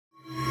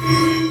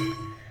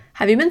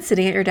Have you been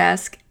sitting at your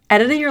desk,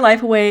 editing your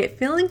life away,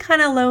 feeling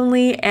kind of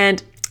lonely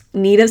and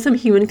need of some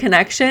human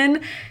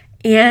connection,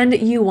 and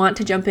you want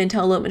to jump into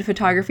elopement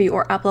photography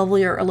or uplevel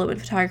your elopement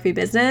photography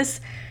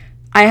business?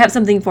 I have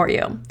something for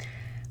you.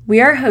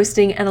 We are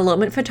hosting an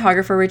elopement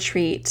photographer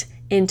retreat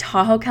in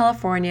Tahoe,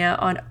 California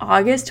on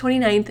August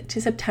 29th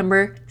to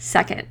September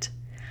 2nd.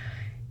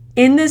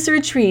 In this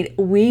retreat,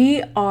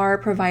 we are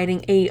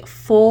providing a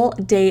full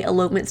day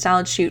elopement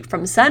styled shoot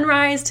from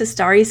sunrise to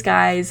starry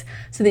skies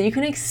so that you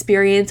can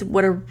experience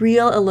what a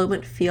real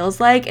elopement feels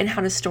like and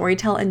how to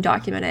storytell and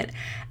document it.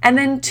 And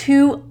then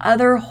 2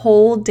 other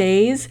whole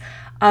days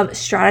of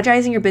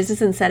strategizing your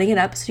business and setting it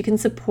up so you can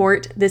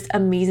support this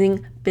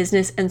amazing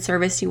business and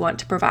service you want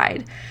to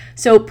provide.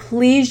 So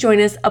please join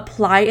us,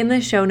 apply in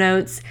the show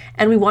notes,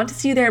 and we want to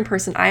see you there in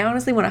person. I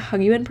honestly want to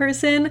hug you in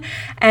person,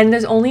 and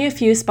there's only a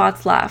few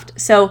spots left.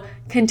 So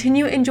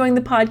continue enjoying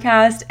the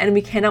podcast, and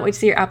we cannot wait to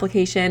see your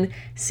application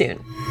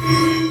soon.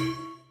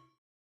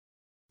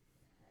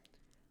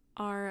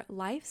 Are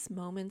life's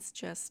moments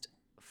just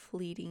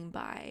fleeting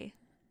by?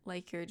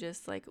 Like you're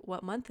just like,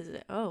 what month is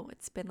it? Oh,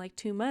 it's been like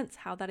 2 months.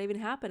 How'd that even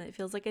happen? It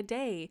feels like a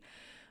day,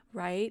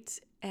 right?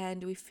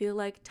 And we feel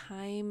like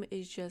time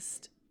is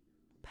just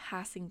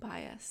passing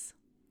by us.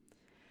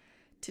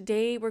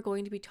 Today, we're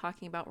going to be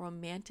talking about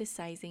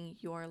romanticizing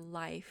your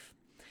life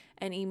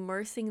and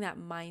immersing that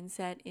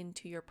mindset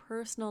into your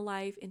personal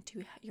life,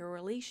 into your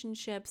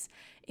relationships,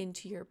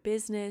 into your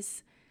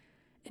business,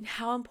 and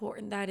how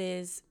important that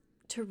is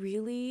to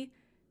really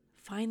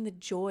find the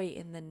joy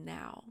in the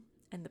now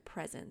and the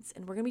presence.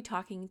 And we're going to be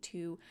talking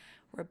to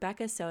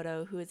Rebekah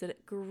Soto, who is a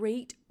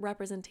great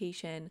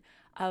representation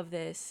of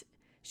this.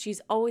 She's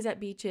always at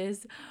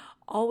beaches,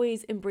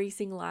 always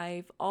embracing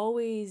life,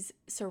 always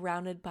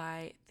surrounded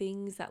by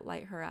things that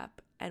light her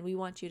up. And we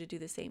want you to do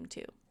the same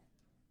too.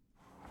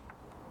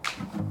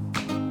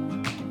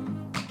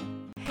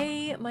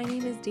 Hey, my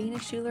name is Dana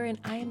Schuler, and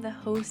I am the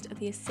host of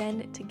the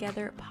Ascend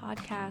Together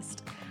podcast.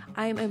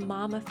 I am a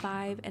mom of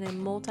 5 and a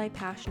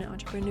multi-passionate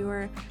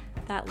entrepreneur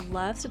that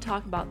loves to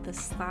talk about the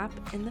slap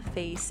in the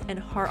face and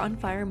heart on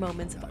fire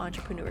moments of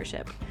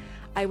entrepreneurship.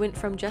 I went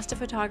from just a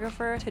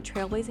photographer to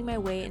trailblazing my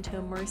way into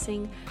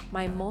immersing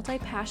my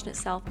multi-passionate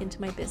self into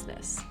my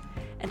business.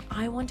 And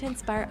I want to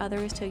inspire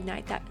others to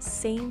ignite that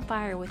same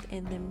fire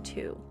within them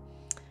too.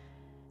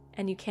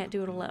 And you can't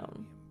do it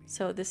alone.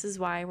 So this is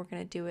why we're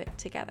going to do it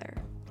together.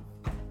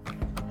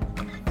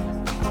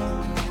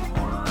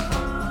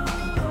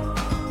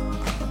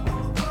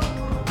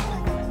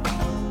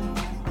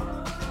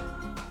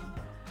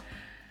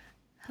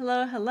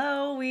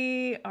 Hello.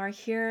 We are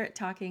here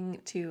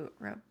talking to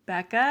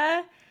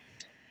Rebekah.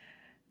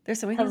 There's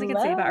so many things I can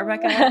say about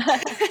Rebekah.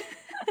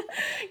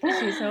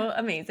 She's so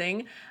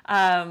amazing.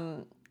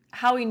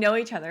 How we know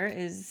each other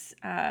is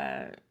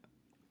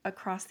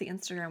across the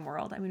Instagram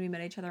world. I mean, we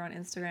met each other on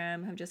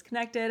Instagram, have just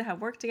connected, have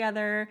worked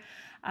together,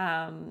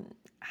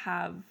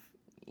 have,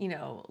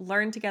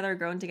 learned together,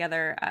 grown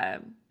together.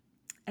 And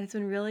it's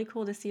been really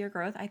cool to see your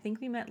growth. I think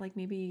we met like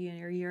maybe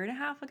a year and a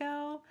half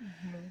ago.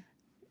 Mm-hmm.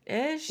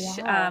 Ish.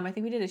 Yeah. I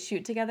think we did a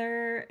shoot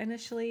together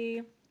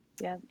initially.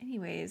 Yeah.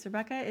 Anyways,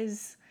 Rebekah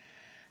is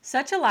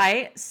such a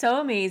light,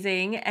 so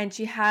amazing, and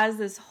she has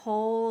this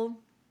whole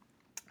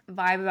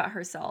vibe about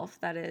herself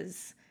that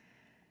is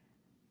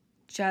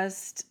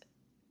just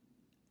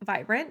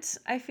vibrant.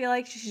 I feel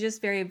like she's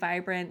just very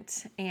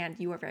vibrant, and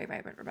you are very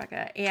vibrant,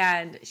 Rebekah.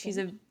 And she's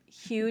a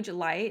huge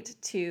light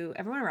to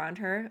everyone around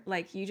her.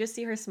 Like, you just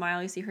see her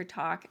smile, you see her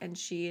talk, and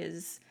she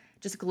is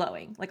just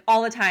glowing, like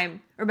all the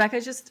time.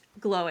 Rebekah's just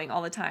glowing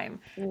all the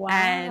time. Wow.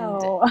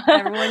 And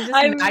everyone's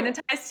just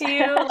magnetized to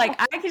you. Like,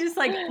 I could just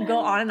like go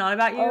on and on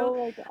about you. Oh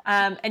my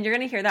God. And you're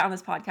going to hear that on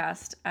this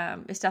podcast.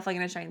 It's definitely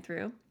going to shine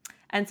through.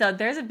 And so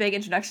there's a big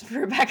introduction for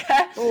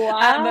Rebekah.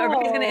 Wow. But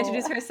Rebekah's going to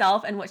introduce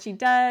herself and what she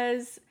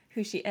does,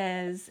 who she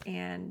is.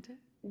 And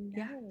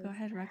yeah, go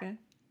ahead, Rebekah.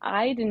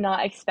 I did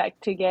not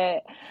expect to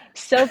get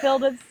so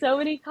filled with so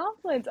many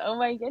compliments. Oh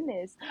my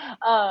goodness.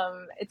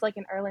 It's like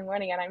an early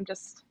morning and I'm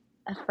just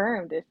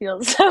affirmed. It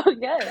feels so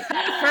good.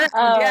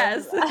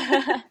 Yes.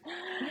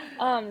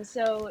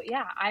 So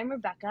yeah, I'm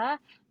Rebekah.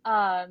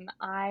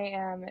 I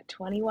am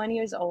 21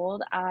 years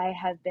old. I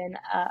have been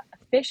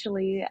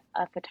officially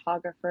a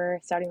photographer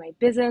starting my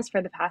business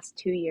for the past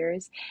 2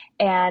 years,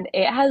 and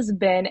it has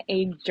been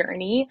a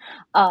journey.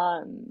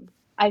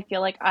 I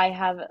feel like I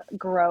have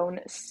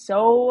grown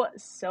so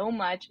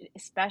much,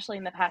 especially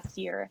in the past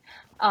year.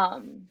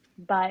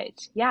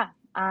 But yeah,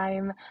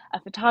 I'm a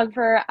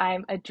photographer.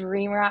 I'm a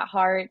dreamer at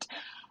heart.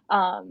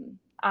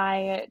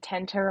 I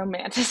tend to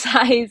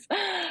romanticize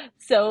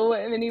so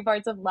many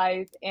parts of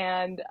life,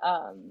 and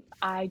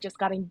I just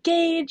got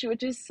engaged,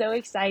 which is so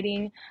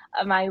exciting.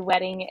 My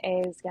wedding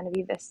is going to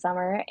be this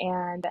summer,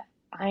 and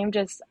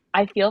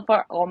I feel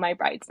for all my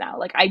brides now.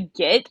 Like, I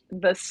get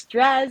the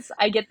stress,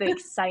 I get the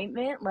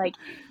excitement. Like,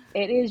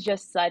 it is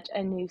just such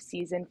a new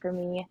season for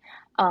me.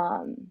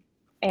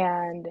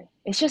 And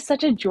it's just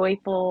such a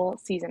joyful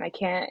season. I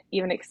can't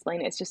even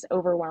explain it. It's just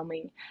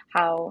overwhelming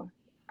how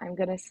I'm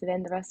going to sit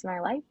in the rest of my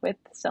life with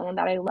someone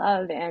that I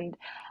love. And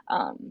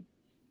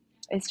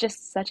it's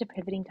just such a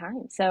pivoting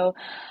time. So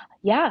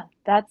yeah,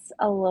 that's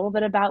a little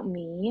bit about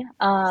me.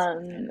 I'm so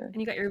excited.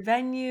 And you got your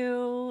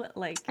venue,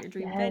 like your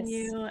dream Yes.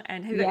 venue.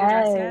 And have you got your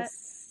dress yet?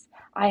 Yes.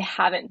 I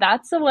haven't.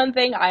 That's the one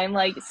thing I'm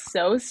like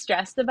so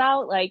stressed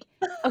about. Like,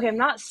 okay, I'm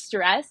not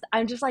stressed.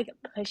 I'm just like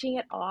pushing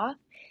it off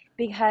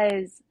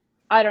because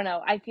I don't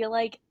know. I feel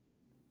like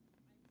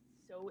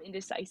so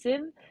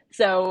indecisive.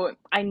 So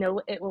I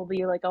know it will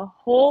be like a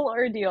whole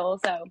ordeal.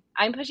 So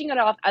I'm pushing it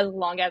off as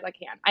long as I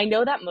can. I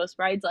know that most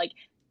brides, like,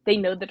 they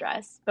know the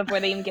dress before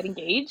they even get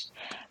engaged.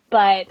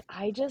 But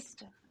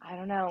I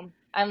don't know.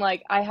 I'm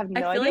like, I have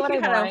I no feel idea like what you I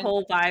had a want.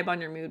 who vibe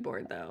on your mood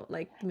board though.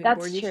 Like the mood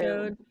board That's you true.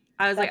 showed.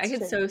 I was like, I That's could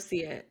true. so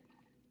see it.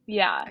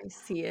 Yeah. I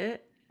see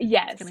it.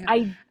 It's Yes. gonna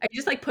happen. Are you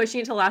just like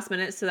pushing it to the last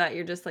minute so that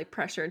you're just like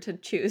pressured to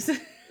choose?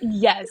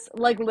 Yes,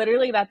 like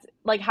literally that's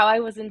like how I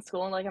was in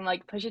school and like I'm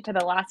like push it to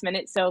the last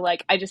minute so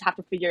like I just have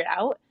to figure it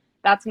out.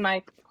 That's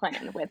my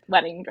plan with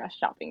wedding dress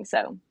shopping.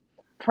 So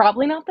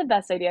probably not the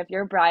best idea if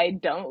you're a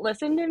bride, don't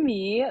listen to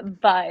me,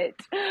 but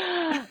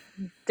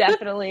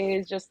definitely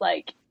is just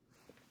like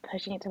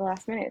pushing it to the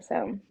last minute.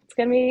 So it's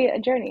gonna be a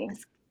journey.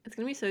 It's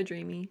gonna be so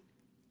dreamy.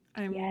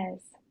 I'm Yes.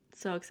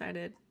 so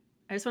excited.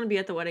 I just want to be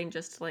at the wedding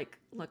just to like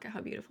look at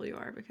how beautiful you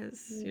are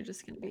because you're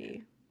just gonna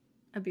be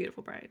a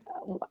beautiful bride.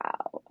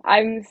 Wow.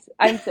 I'm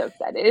so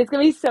excited. It's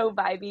gonna be so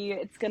vibey.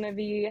 It's gonna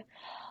be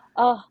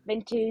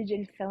vintage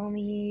and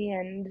filmy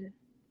and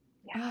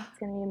yeah, it's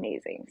gonna be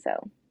amazing.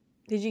 So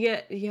Did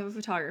you have a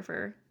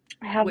photographer?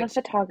 I have a Which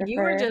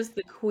you are photographer. just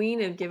the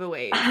queen of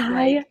giveaways. I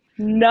Like,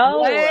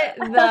 know. what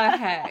the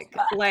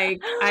heck?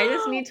 Like, I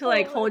just need to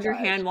like Oh my hold your gosh.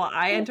 hand while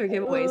I enter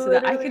giveaways so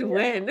that I could Literally,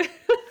 win.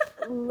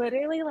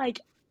 literally, like,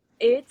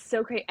 it's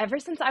so crazy. Ever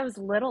since I was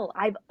little,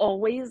 I've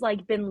always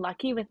like been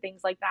lucky with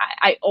things like that.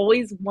 I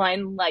always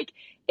won like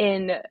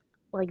in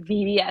like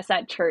VBS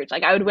at church.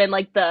 Like I would win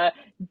like the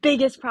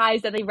biggest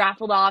prize that they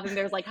raffled off, and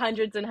there's like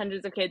hundreds and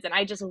hundreds of kids, and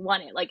I just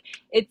won it. Like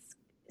it's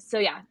so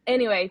yeah.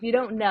 Anyway, if you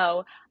don't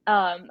know,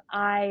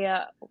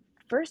 I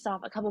first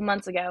off a couple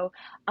months ago,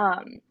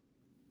 um,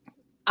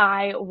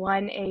 I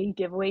won a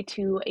giveaway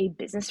to a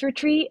business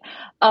retreat,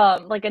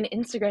 like an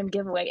Instagram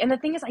giveaway. And the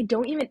thing is, I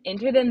don't even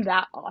enter them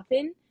that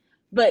often,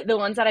 but the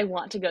ones that I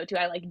want to go to,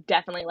 I like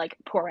definitely like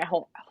pour my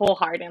whole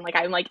heart in. Like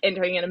I'm like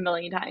entering it a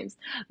million times.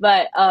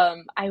 But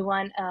I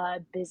won a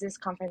business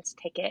conference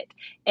ticket,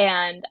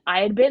 and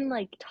I had been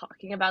like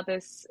talking about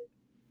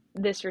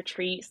this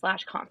retreat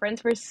slash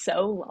conference for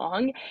so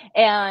long,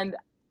 and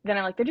then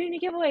I'm like, they're doing a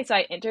giveaway, so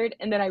I entered,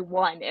 and then I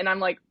won, and I'm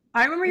like,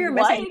 I remember you were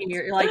what? messaging me.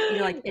 You're like,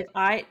 if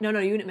I no no,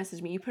 you didn't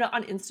message me. You put it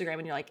on Instagram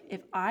and you're like,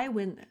 if I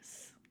win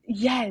this,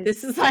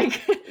 this Yes. is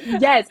like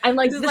Yes, I'm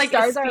this like is the like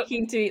stars are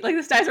speaking to me. Like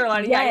the stars are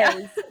aligning. Yeah, yeah.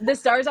 yes, the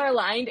stars are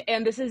aligned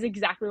and this is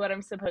exactly what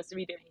I'm supposed to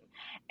be doing.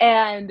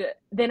 And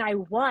then I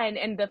won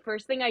and the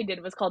first thing I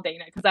did was call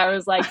Dana because I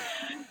was like,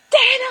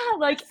 Dana, I'm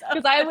like so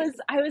because excited.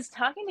 I was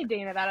talking to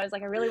Dana about it. I was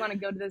like, I really want to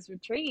go to this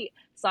retreat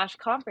slash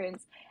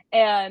conference.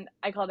 And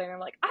I called Dana, I'm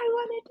like, I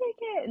want a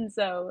ticket. And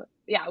so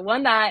yeah, I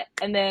won that.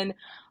 And then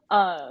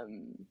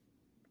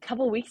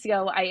couple weeks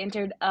ago I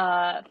entered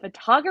a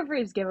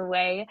photographer's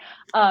giveaway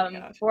Oh my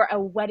gosh. for a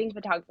wedding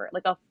photographer,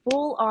 like a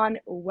full-on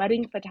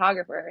wedding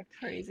photographer.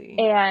 Crazy.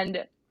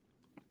 And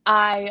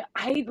I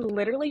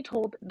literally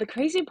told the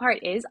crazy part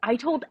is I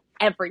told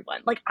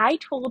everyone. Like I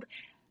told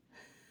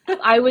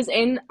I was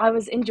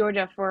in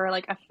Georgia for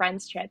like a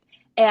friend's trip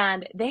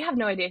and they have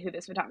no idea who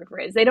this photographer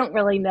is. They don't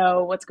really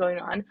know what's going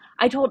on.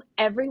 I told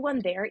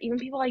everyone there, even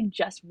people I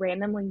just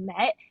randomly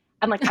met,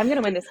 I'm like, I'm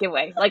gonna win this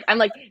giveaway. Like I'm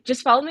like,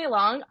 just follow me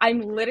along.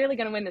 I'm literally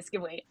gonna win this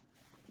giveaway.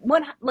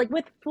 One like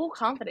with full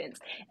confidence.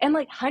 And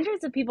like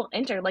hundreds of people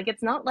entered. Like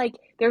it's not like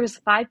there was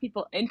five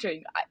people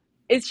entering.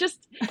 It's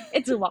just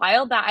it's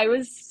wild that I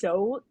was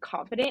so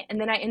confident and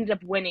then I ended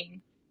up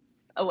winning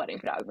a wedding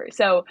photographer.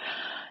 So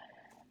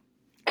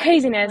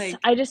craziness. Like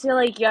I just feel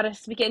like you gotta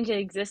speak it into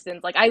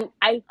existence. Like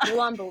I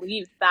full on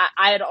believed that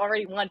I had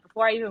already won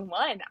before I even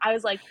won. I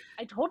was like,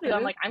 I told you, that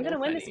I'm is like, I'm so gonna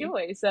win this funny.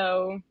 giveaway.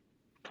 So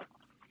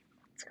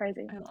it's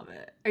crazy. I love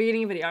it. Are you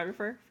getting a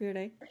videographer for your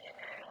day?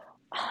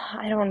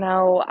 I don't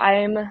know.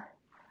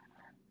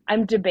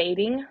 I'm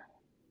debating.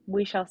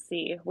 We shall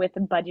see. With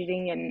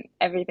budgeting and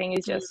everything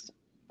is Mm, just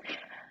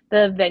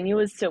the venue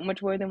is so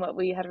much more than what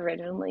we had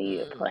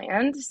originally mm.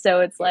 planned.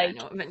 So it's Yeah, I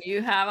know what venue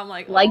you have. I'm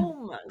like, like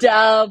oh my gosh.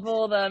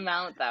 double the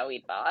amount that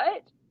we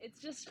thought.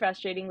 It's just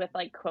frustrating with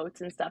like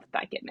quotes and stuff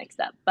that get mixed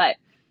up. But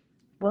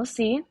we'll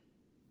see.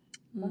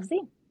 We'll Mm.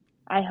 see.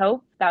 I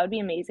hope that would be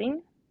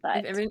amazing.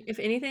 But If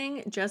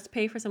anything, just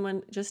pay for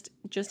someone. Just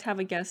have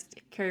a guest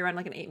carry around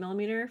like an 8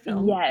 millimeter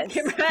film yes.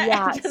 camera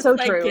Yeah, and just so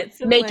like true. get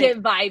some Make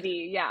it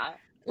vibey. Yeah.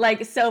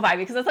 like so vibey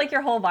because that's like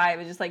your whole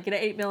vibe is just like get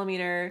an 8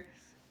 millimeter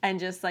and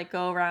just like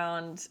go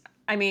around.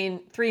 I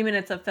mean, 3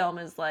 minutes of film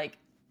is like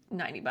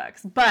 $90,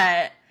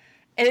 but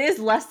it is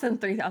less than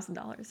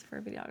 $3,000 for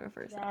a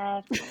videographer. So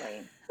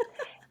Definitely.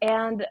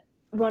 And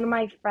one of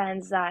my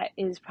friends that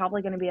is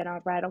probably going to be at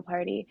our bridal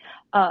party,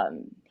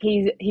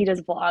 he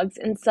does vlogs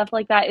and stuff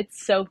like that.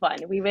 It's so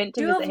fun. We went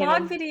to Do a visit him vlog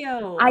and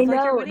video I of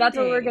like your know wedding that's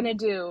what we're gonna day.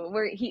 do.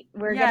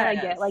 We're gonna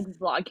get like Yes.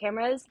 vlog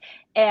cameras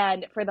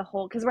and for the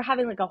whole because we're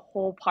having like a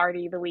whole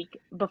party the week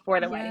before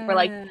the wedding. We're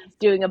like Yes.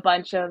 doing a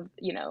bunch of,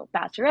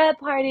 bachelorette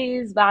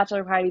parties,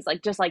 bachelor parties,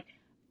 like just like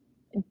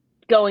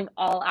going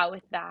all out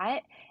with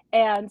that.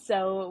 And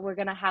so we're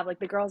gonna have like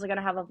the girls are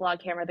gonna have a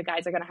vlog camera, the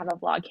guys are gonna have a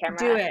vlog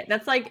Do camera. it.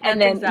 And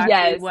That's then exactly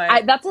yes,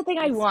 what that's the thing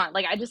I it's want.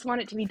 Like I just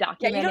want it to be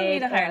yeah, you don't need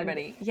documented to hire and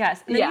anybody.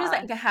 Yes. And then you just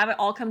yeah. like have it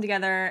all come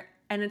together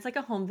and it's like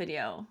a home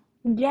video.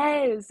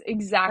 Yes,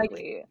 Like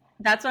exactly.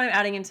 that's what I'm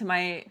adding into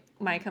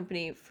my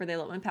company for the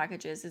elopement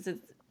packages is it's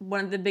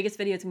one of the biggest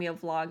videos gonna be a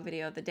vlog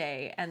video of the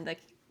day and the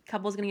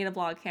couple's gonna get a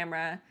vlog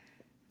camera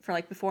for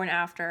like before and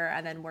after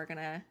and then we're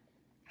gonna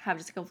have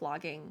just like a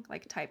vlogging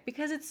like type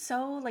because it's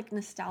so like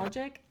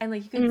nostalgic and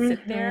like you could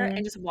sit there Hmm.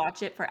 and just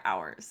watch it for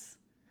hours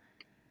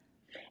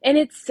And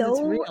it's because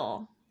it's so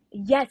real.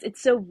 yes,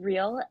 it's so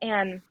real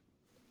and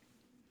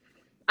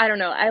I don't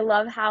know. I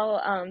love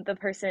how the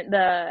person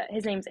the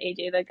his name's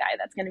AJ, the guy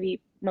that's going to be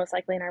most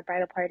likely in our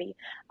bridal party.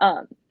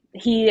 Um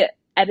he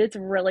edits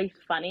really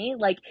funny.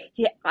 Like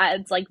he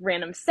adds like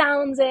random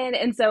sounds in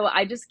and so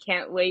I just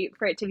can't wait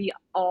for it to be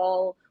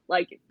all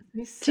like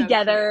It's so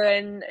cute. together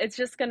and it's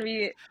just going to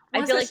be I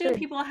Well, feel like especially when the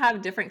people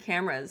have different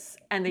cameras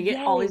and they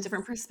get all these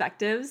different yes.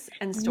 perspectives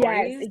and Yes,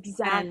 stories, and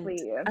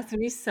exactly. that's gonna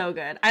be so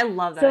good. I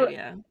love that So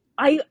idea.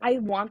 I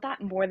want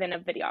that more than a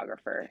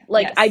videographer.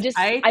 Like Yes,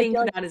 I I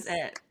feel think like that is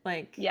it.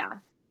 Like yeah.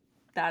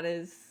 that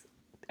is,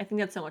 I think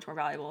that's so much more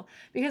valuable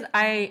because Mhm.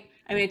 I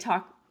mean,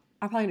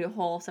 I'll probably do a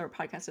whole separate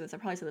podcast of this.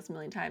 I've probably said this a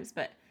million times,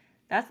 but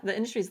that's the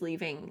industry's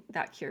leaving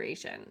that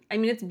curation. I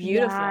mean, it's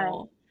Yeah.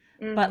 beautiful,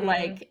 but Mhm.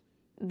 like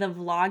the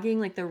vlogging,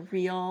 like the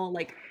real,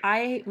 like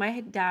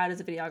my dad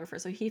is a videographer,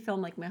 so he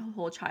filmed like my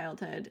whole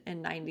childhood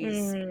in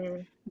 90s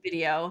Mm.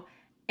 video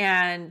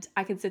and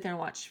I could sit there and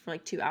watch for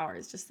like 2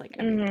 hours, just like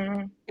everything.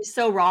 Mhm. It's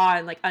so raw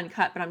and like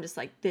uncut, but I'm just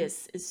like,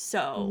 this is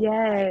so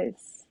like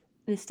Yes.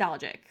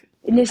 nostalgic.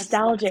 I just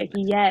love it so Nostalgic, much.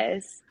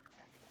 yes.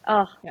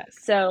 Oh, Yes.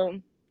 so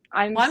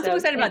I'm Well, I'm so so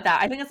excited and about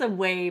that. I think that's a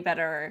way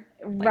better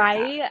like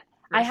path right.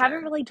 for I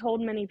haven't sure. really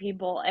told many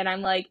people, and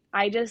I'm like,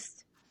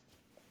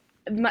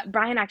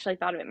 Brian actually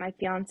thought of it, my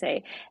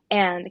fiance,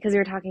 and because we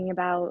were talking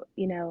about,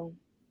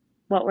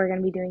 what we're going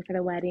to be doing for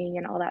the wedding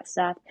and all that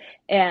stuff.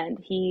 And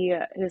he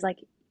was like,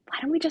 why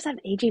don't we just have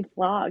AJ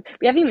vlog?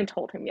 We haven't even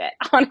told him yet.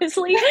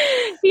 Honestly,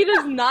 he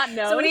does not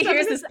So know. when he So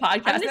hears this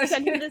I'm podcast, gonna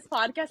send him this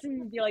podcast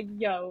and be like,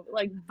 yo,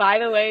 like by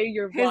the way,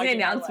 you're here's the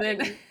vlogging our announcement.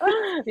 wedding.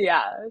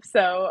 Yeah.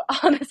 So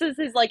this is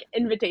his like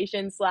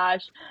invitation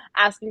slash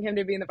asking him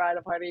to be in the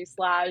bridal party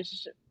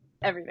slash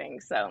everything.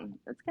 So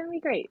it's gonna be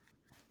great.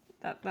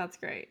 That's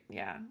great.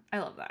 Yeah, I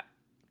love that.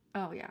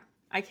 Oh yeah,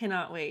 I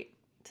cannot wait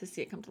to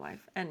see it come to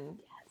life. And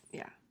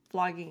yeah,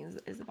 vlogging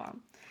is the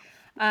bomb.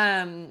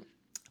 Um,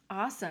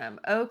 awesome.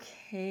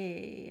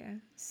 Okay,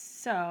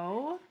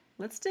 so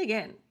let's dig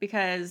in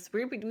because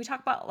we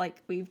talk about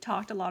like we've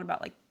talked a lot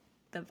about like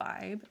the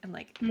vibe and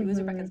like who is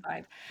Rebecca's Hmm.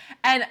 vibe,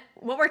 and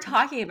what we're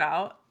talking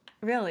about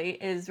really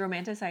is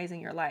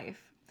romanticizing your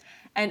life.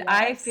 And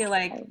I feel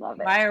Yes, I like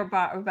love it. why I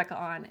brought Rebecca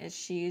on is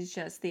she's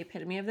just the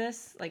epitome of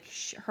this. Like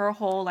her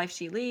whole life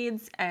she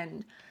leads,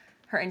 and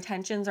her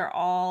intentions are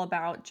all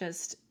about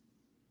just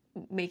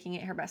making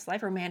it her best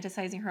life,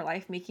 romanticizing her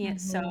life, making it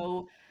Hmm.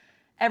 so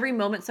every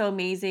moment so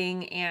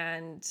amazing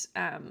and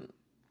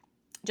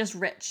just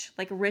rich,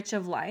 like rich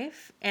of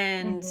life.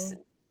 And Hmm.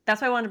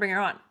 that's why I wanted to bring her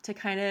on to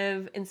kind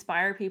of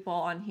inspire people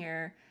on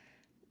here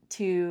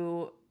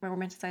to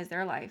romanticize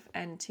their life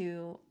and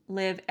to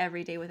live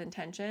every day with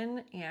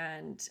intention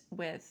and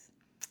with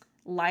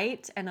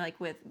light and like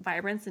with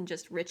vibrance and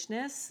just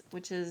richness,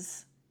 which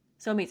is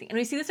so amazing. And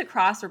we see this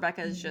across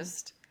Rebecca's Hmm.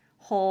 just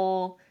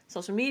whole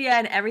social media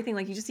and everything.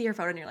 Like you just see her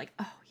photo and you're like,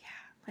 oh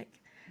yeah,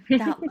 like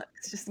that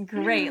looks just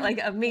great, like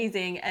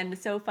amazing and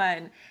so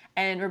fun.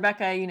 And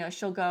Rebecca,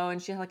 she'll go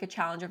and she has like a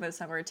challenge over the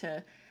summer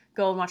to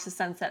go and watch the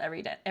sunset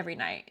every day, every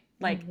night.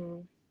 Like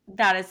Hmm.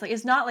 that is like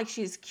it's not like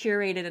she's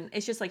curated and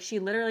it's just like she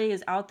literally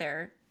is out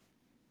there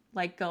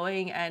like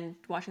going and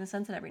watching the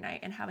sunset every night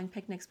and having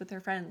picnics with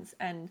her friends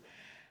and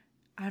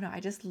I don't know. I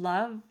just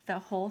love the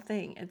whole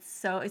thing.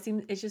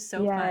 It's just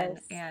so fun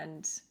Yes.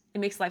 and it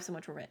makes life so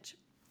much more rich.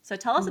 So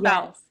tell us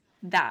about Yes.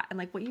 that and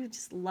like what you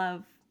just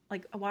love,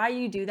 like why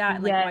you do that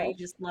and like why you Yes.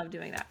 just love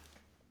doing that.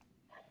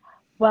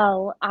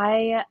 Well,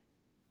 I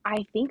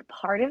think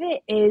part of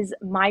it is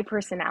my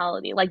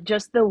personality, like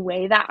just the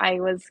way that I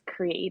was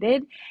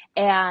created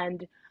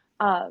and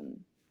um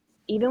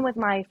even with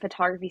my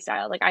photography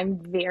style, like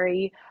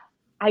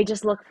I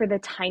just look for the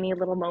tiny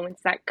little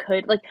moments that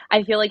could like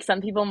I feel like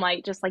some people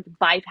might just like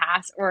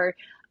bypass or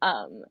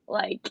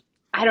like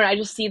I don't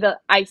know,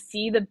 I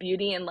see the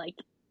beauty in like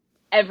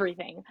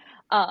everything.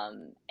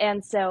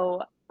 And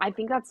so I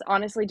think that's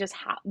honestly just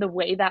the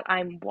way that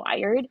I'm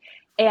wired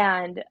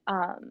and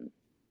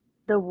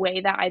the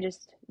way that I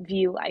just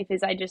view life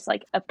is I just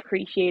like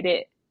appreciate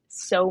it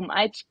so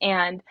much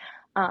and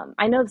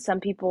I know some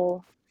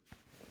people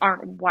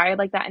aren't wired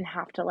like that and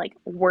have to like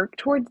work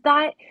towards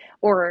that,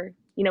 or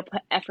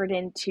put effort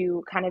in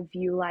to kind of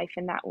view life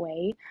in that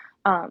way.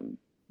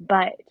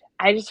 But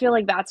I just feel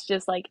like that's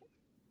just like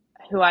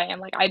who I am.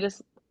 Like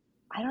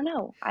I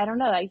don't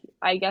know.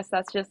 I guess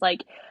that's just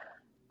like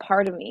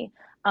part of me.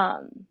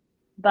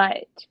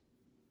 But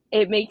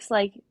it makes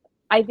like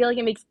I feel like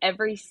it makes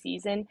every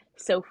season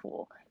so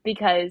cool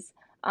because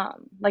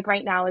like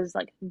right now is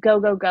like go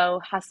go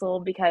go hustle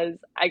because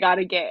I got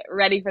to get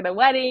ready for the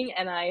wedding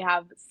and I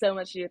have so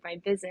much to do with my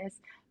business.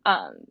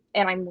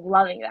 And I'm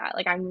loving that.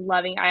 Like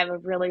I have a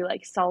really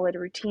like solid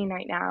routine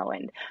right now,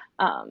 and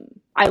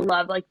I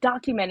love like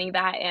documenting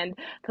that and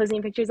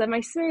posting pictures of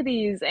my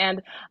smoothies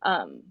and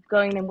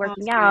going and Oh,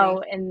 working smoothie.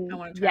 out. I And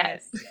want to try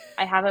it. yes,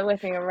 I have it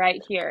with me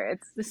right here.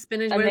 It's The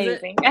spinach, what is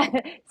it? amazing.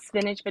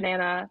 Spinach,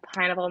 banana,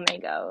 pineapple,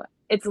 mango.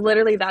 It's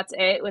literally Yes. that's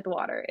it with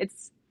water.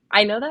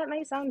 I know that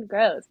might sound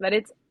gross, but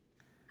it's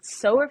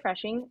so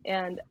refreshing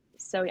and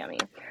so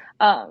yummy.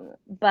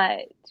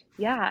 But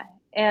yeah,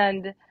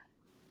 and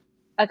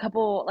a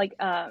couple like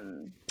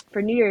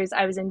for New Year's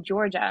I was in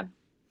Georgia,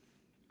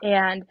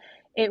 and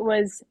it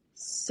was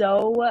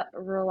so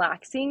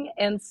relaxing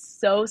and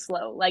so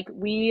slow. Like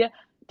we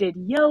did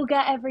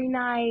yoga every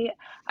night.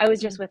 I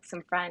was just Mm. with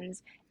some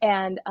friends,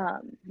 and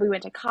we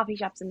went to coffee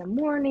shops in the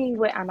morning,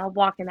 went on a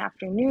walk in the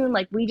afternoon.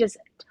 Like we just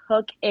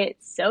took it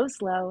so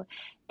slow,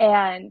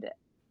 and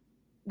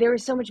there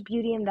was so much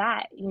beauty in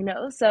that.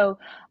 So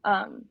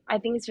I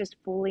think it's just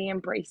fully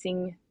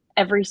embracing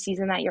every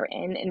season that you're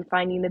in and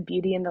finding the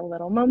beauty in the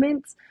little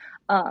moments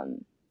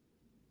um,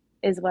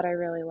 is what I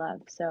really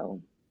love.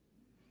 So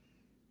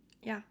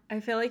Yeah, I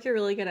feel like you're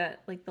really good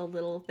at like the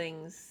little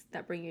things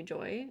that bring you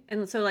joy.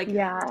 And so like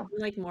yeah, tell me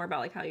like more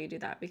about like how you do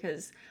that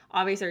because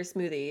obviously our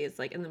smoothie is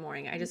like in the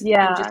morning. I'm just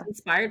yeah.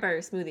 inspired by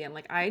your smoothie. I'm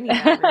like, I need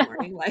that every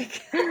morning.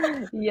 Like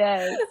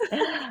Yes.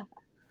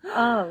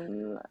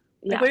 Um,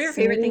 like yeah, what are your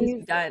favorite things smoothies.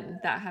 you've done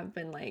that have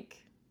been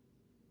like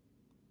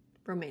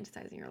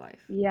romanticizing your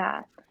life?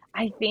 Yeah.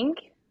 I think,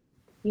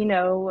 you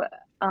know,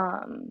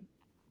 um,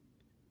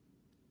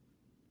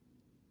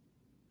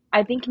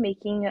 I think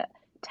making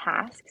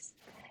tasks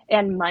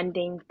and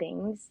mundane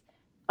things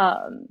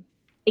um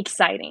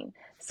exciting.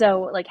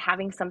 So like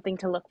having something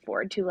to look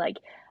forward to,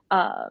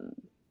 um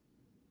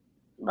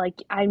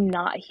like I'm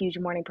not a huge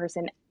morning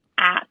person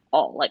at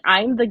all. Like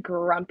I'm the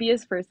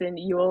grumpiest person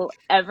you will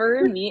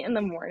ever meet in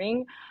the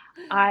morning.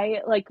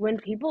 I like when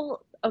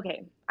people,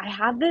 okay, I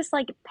have this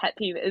like pet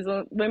peeve is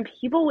when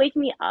people wake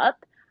me up,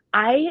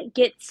 I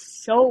get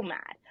so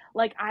mad.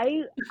 Like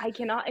I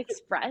cannot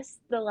express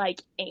the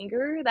like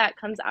anger that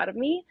comes out of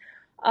me.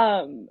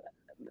 Um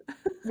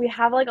we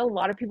have like a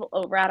lot of people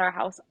over at our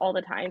house all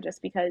the time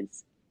just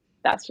because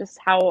that's just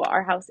how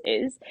our house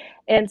is.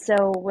 And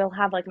so we'll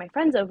have like my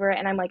friends over,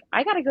 and I'm like,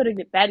 I gotta go to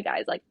bed,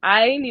 guys. Like,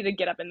 I need to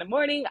get up in the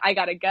morning. I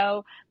gotta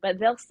go. But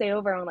they'll stay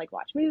over and like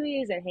watch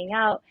movies and hang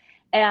out.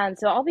 And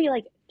so I'll be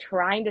like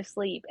trying to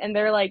sleep, and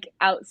they're like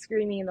out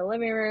screaming in the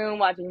living room,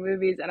 watching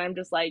movies. And I'm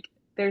just like,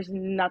 there's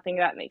nothing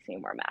that makes me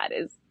more mad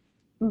is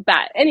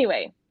that.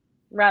 Anyway,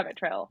 rabbit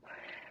trail.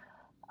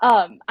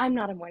 I'm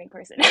not a morning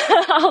person.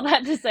 All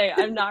that to say,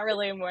 I'm not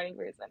really a morning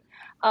person.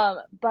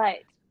 But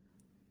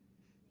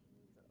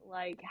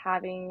like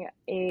having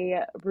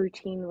a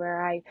routine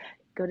where I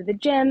go to the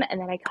gym and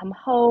then I come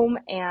home,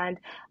 and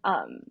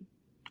um,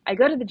 I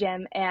go to the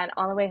gym, and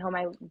on the way home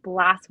I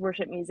blast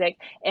worship music,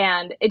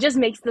 and it just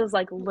makes those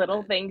like Love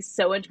little it. things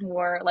so much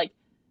more like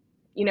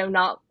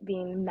not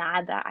being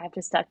mad that I'm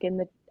stuck in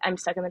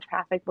the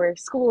traffic where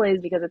school is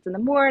because it's in the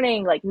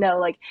morning. Like, no,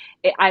 like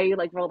I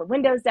like roll the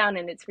windows down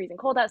and it's freezing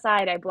cold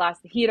outside. I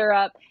blast the heater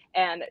up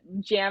and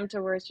jam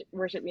to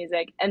worship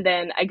music. And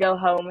then I go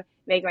home,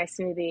 make my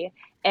smoothie.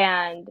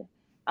 And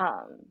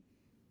um,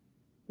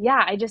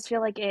 yeah, I just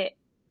feel like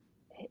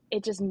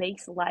it just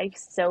makes life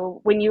so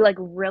when you like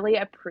really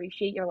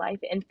appreciate your life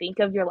and think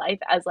of your life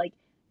as like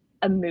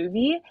a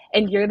movie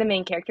and you're the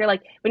main character,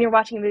 like when you're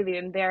watching a movie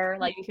and they're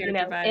like Main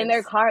character in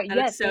their vibes. car, That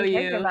is yes, so main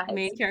character you. vibes,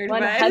 Main character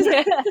vibes.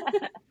 100.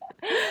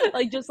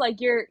 Like just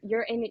like you're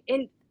in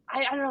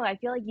I don't know, I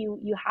feel like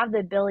you have the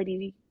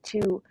ability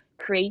to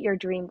create your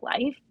dream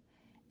life,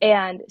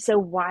 and so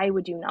why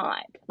would you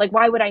not, like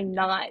why would I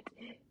not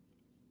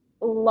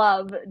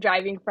love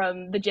driving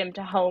from the gym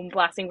to home,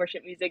 blasting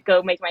worship music,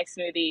 go make my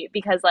smoothie,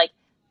 because like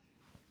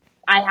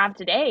I have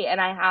today and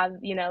I have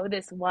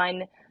this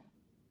one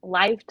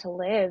life to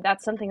live.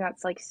 That's something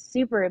that's like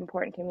super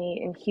important to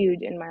me and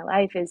huge in my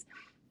life is,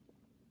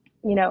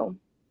 you know,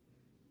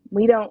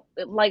 we don't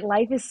like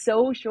life is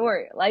so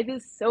short. Life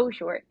is so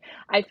short.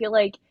 I feel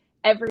like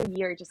every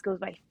year just goes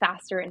by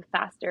faster and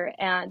faster.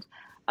 And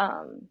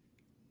um,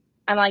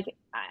 I'm like,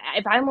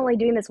 if I'm only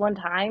doing this one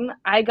time,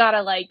 I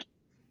gotta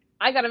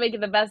make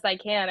it the best I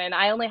can. And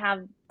I only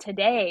have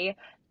today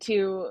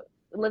to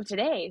live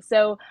today.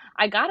 So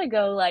I gotta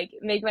go like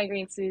make my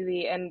green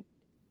smoothie and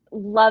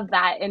love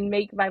that and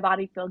make my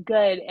body feel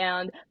good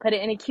and put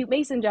it in a cute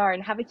mason jar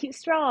and have a cute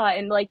straw,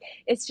 and like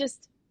it's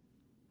just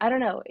I don't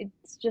know,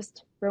 it's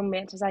just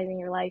romanticizing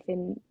your life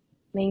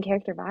main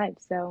character vibe.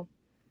 So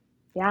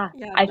yeah,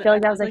 Yeah, I feel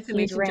like that I was a like the huge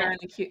mason jar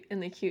rant.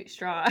 and the cute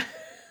straw.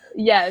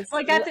 Yes,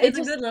 Like that's it it's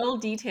a just good little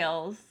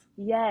details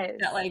yes,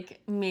 that like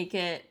make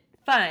it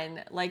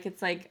fun. Like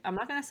it's like I'm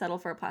not gonna settle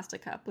for a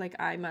plastic cup. Like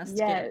I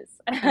must get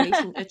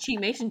yes, a cheap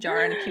mason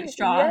jar and a cute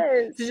straw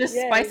yes, to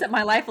just spice yes, up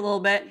my life a little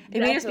bit.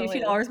 It may just be a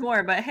few definitely. dollars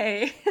more, but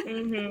hey.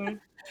 Mm-hmm.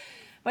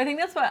 But I think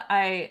that's what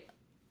I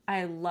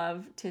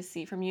love to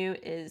see from you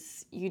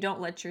is you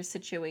don't let your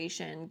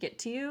situation get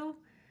to you.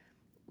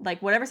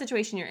 Like whatever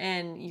situation you're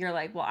in, you're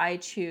like, well, I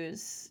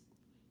choose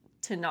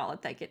to not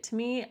let that get to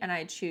me, and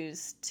I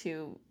choose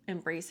to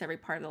embrace every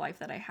part of the life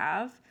that I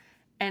have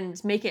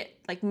and make it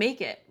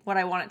what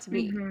I want it to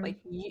be. Mm-hmm. Like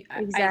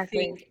I Exactly.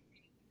 think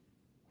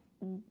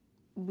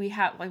we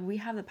have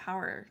the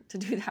power to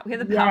do that. We have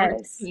the power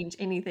to Yes. change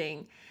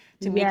anything,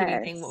 to make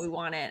anything what we Yes.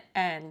 want it.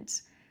 And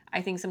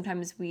I think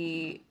sometimes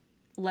we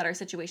let our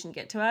situation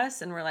get to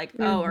us and we're like,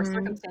 oh, our Mm-hmm.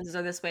 circumstances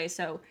are this way,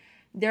 so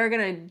they're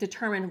gonna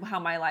determine how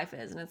my life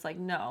is. And it's like,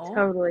 no,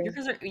 Totally.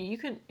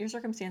 your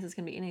circumstances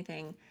can be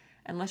anything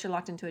unless you're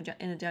locked into a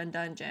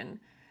dungeon.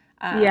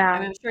 I Yeah.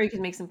 mean, I'm sure you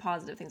can make some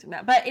positive things from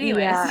that. But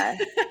anyways, Yeah.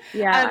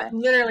 Yeah.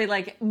 literally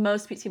like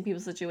most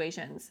people's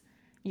situations,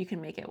 you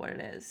can make it what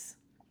it is.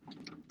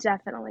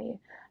 Definitely.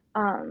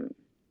 Um,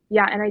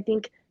 yeah, and I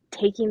think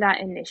taking that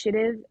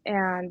initiative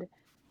and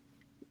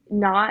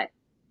not,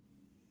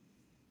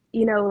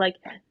 like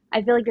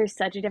I feel like there's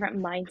such a different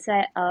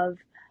mindset of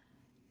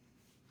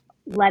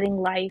letting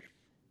life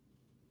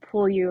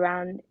pull you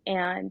around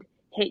and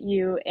hit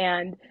you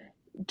and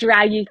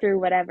drag you through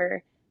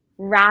whatever,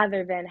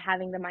 rather than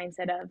having the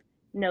mindset of,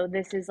 no,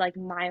 this is like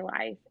my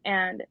life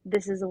and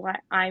this is what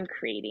I'm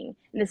creating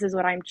and this is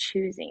what I'm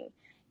choosing.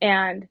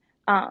 And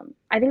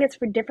I think it's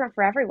different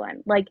for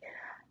everyone. Like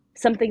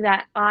something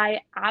that I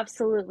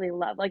absolutely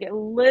love, like it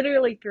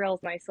literally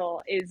thrills my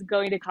soul, is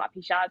going to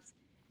coffee shops,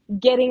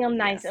 getting a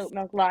nice Yes. oat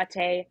milk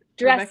latte,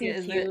 Rebecca dressing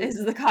cute.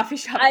 is the coffee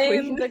shop I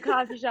am queen. the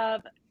coffee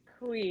shop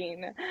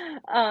queen.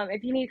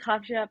 If you need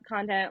coffee shop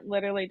content,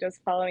 literally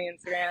just follow me on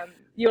Instagram.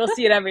 You will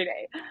see it every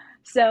day.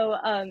 So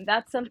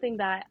that's something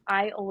that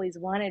I always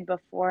wanted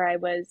before I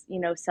was,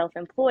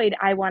 self-employed.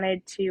 I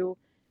wanted to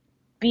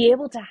be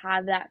able to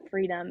have that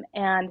freedom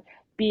and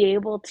be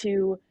able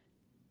to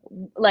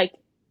like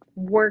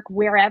work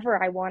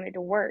wherever I wanted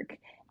to work.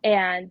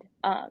 And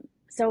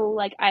so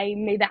like I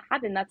made that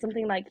happen. That's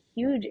something like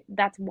huge.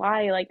 That's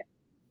why like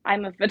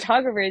I'm a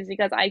photographer, is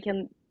because I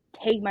can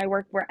take my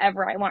work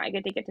wherever I want. I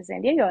can take it to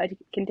San Diego. I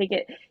can take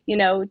it,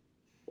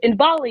 in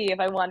Bali if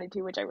I wanted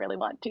to, which I really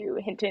want to.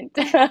 Hint, hint.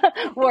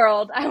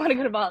 World. I want to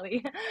go to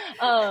Bali.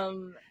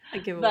 Um, A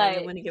giveaway. but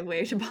You'll win a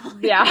giveaway to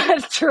yeah, Bali.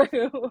 it's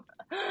true.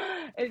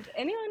 If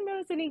anyone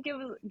knows any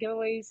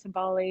giveaways to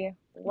Bali,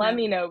 let Yep.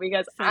 me know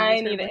because Send it I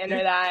to need to Rebecca.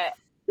 enter that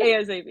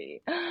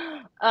ASAP.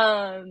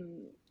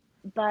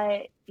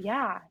 But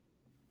yeah,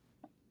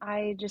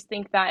 I just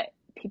think that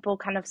people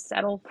kind of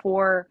settle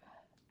for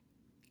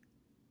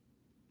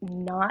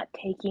not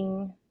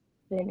taking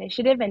the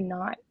initiative and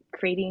not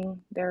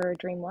creating their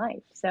dream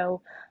life.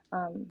 So,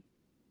 um,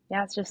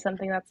 yeah, it's just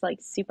something that's like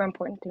super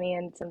important to me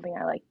and something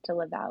I like to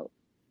live out.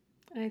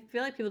 And I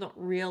feel like people don't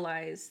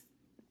realize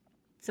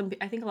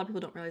I think a lot of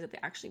people don't realize that they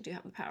actually do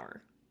have the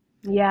power.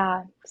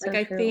 Yeah, Like so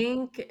I true.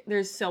 think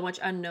there's so much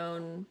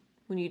unknown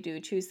when you do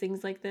choose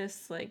things like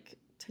this, like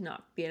to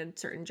not be at a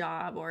certain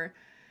job or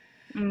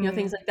things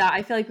Mm, like that.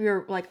 I feel like we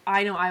were like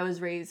I know I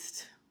was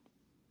raised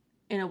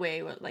in a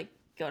way where like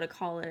go to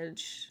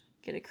college,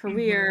 get a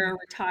mm-hmm, career,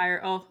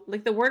 retire. Oh,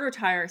 like the word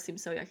retire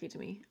seems so yucky to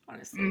me,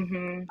 honestly.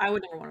 mm-hmm. I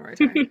would never want to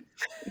retire.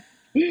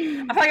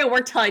 I'm probably gonna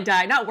work till I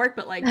die. Not work,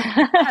 but like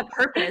have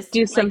purpose.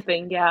 Do Like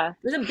something, yeah.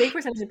 there's a big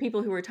percentage of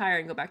people who retire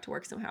and go back to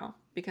work somehow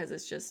because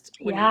it's just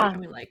what do you do? Yeah. I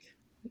mean, like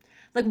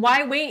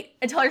why wait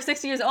until you're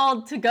 60 years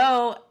old to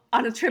go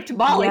on a trip to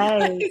Bali?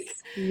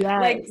 Yes.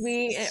 Like Yes.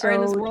 we are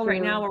in this So world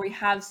right now true. where we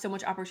have so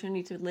much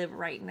opportunity to live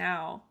right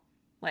now.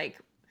 Like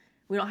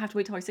we don't have to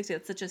wait till we're 60.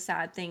 It's such a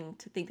sad thing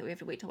to think that we have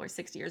to wait till we're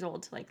 60 years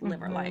old to like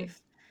live our Mm-hmm.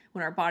 life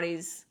when our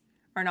bodies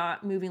are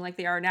not moving like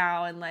they are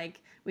now and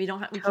like we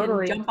can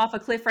Totally. jump off a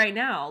cliff right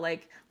now.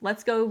 Like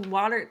let's go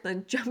water the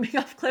jumping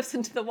off cliffs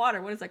into the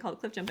water. What is that called?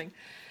 Cliff jumping.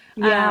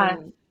 Yeah.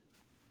 Um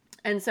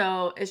and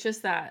so it's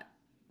just that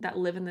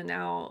live in the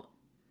now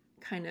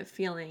kind of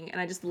feeling. And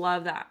I just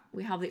love that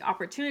we have the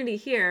opportunity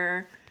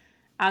here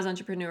as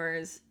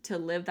entrepreneurs to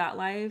live that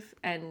life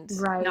and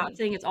not Right.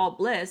 saying it's all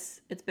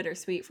bliss. It's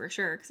bittersweet for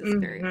sure because it's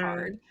very Mm-hmm.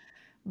 hard,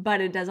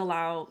 but it does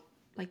allow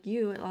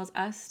it allows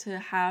us to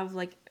have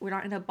like we're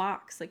not in a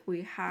box. Like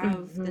we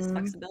have this Mm-hmm.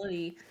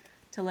 flexibility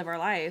to live our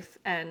life.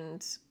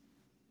 And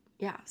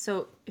yeah,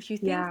 so if you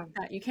think Yeah.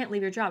 that you can't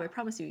leave your job, I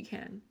promise you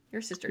can.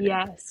 Your sister did.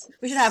 Yes.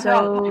 We should have her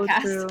on the So podcast.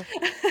 true.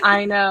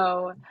 I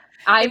know.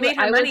 It made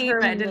her I was money,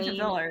 her but it didn't main.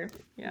 fulfill her.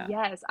 Yeah.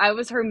 Yes, I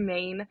was her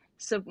main.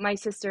 So my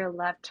sister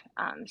left.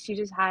 She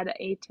just had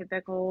a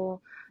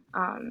typical,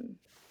 um,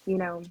 you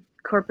know,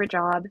 corporate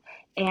job,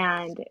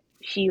 and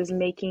she was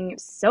making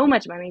so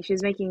much money. She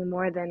was making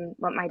more than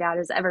what my dad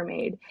has ever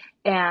made,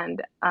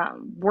 and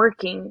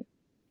working.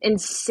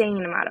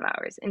 insane amount of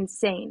hours,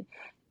 insane.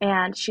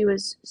 And she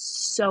was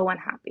so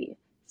unhappy,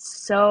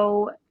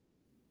 so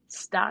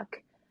stuck.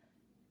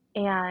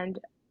 And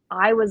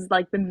I was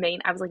like,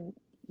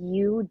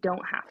 you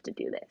don't have to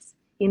do this.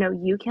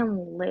 You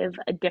can live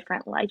a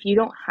different life. You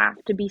don't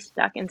have to be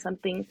stuck in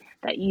something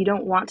that you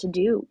don't want to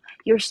do.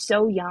 You're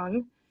so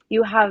young.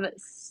 You have,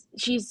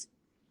 she's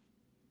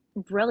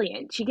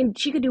brilliant. She could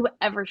do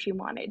whatever she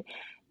wanted.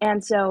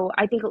 And so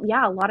I think,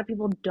 yeah, a lot of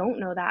people don't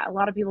know that. A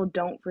lot of people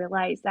don't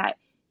realize that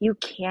you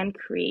can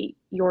create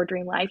your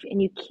dream life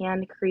and you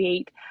can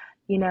create,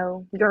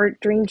 your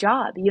dream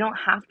job. You don't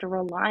have to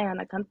rely on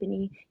a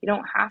company. You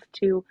don't have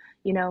to,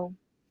 you know,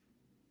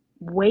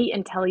 wait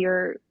until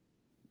you're,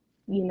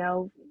 you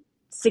know,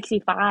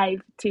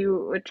 65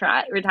 to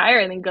retire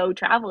and then go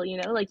travel,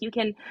 like you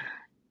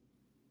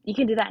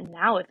can do that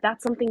now. If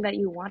that's something that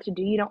you want to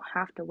do, you don't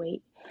have to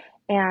wait.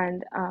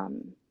 And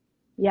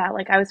yeah,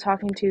 like I was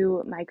talking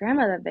to my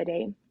grandma the other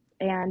day,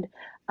 and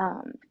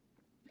um,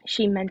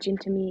 she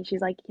mentioned to me,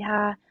 she's like,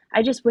 yeah,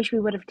 I just wish we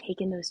would have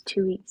taken those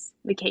 2 weeks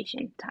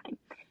vacation time.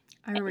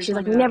 I remember you She's telling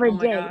like, me we that. never Oh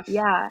my did. gosh.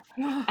 Yeah.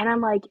 And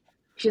I'm like,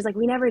 she's like,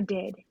 we never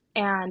did.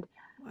 And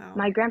Wow.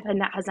 my grandpa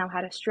has now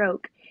had a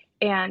stroke,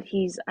 and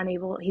he's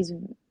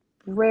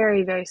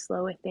very, very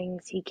slow with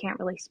things. He can't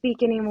really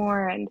speak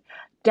anymore, and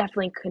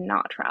definitely could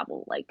not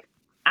travel like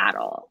at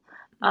all.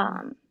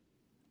 Mm. Um,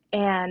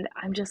 and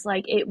I'm just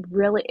like, it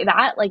really,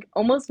 that like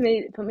almost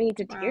put me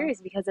to Wow.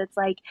 tears, because it's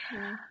like,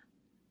 Yeah.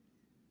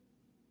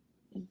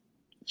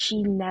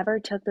 she never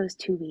took those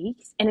 2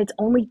 weeks, and it's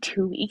only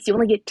 2 weeks. You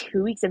only get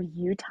 2 weeks of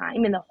you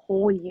time in the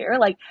whole year.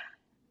 Like,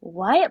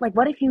 what? Like,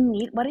 what if,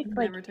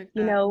 like, Never took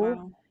you that. know,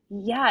 Wow.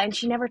 yeah, and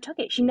she never took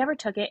it. She never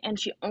took it, and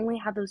she only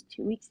had those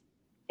 2 weeks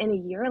in a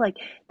year. Like,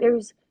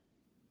 there's,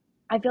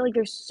 I feel like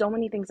there's so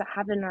many things that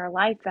happen in our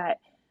life that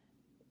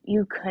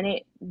you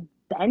couldn't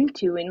bend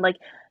to. And, like,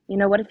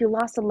 what if you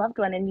lost a loved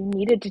one and you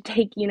needed to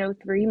take,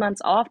 3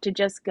 months off to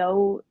just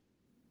go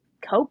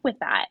cope with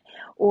that?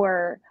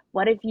 Or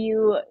what if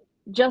you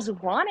just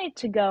wanted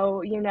to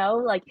go,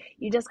 like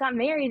you just got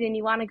married and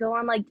you want to go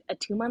on like a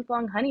 2 month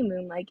long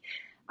honeymoon? Like,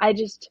 I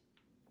just,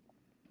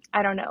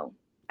 I don't know.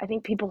 I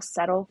think people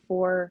settle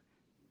for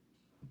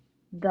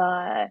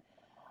the,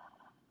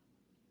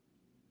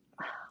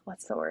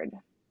 what's the word?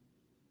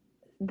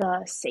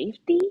 The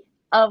safety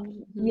of,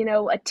 Hmm.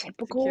 a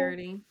typical,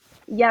 Security.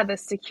 yeah, the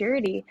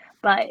security.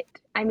 But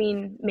I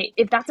mean,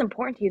 if that's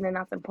important to you, then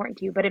that's important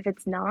to you. But if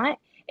it's not,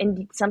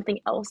 and something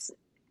else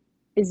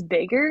is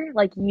bigger,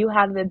 like, you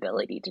have the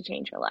ability to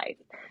change your life.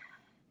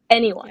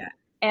 Yeah. Anyone.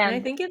 And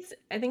And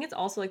I think it's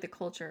also like the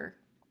culture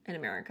in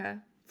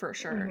America for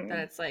sure that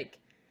mhm, it's like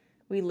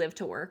we live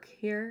to work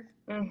here,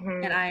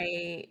 and mhm,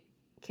 I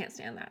can't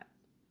stand that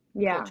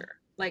yeah, culture.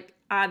 Like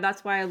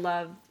that's why I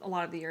love a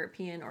lot of the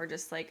European or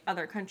just like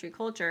other country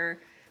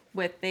culture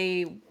with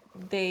they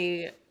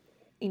they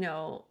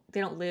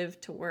don't live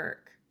to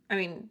work. I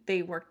mean,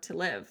 they work to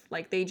live.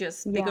 Like they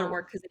go to yeah,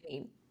 work because they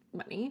need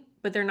money,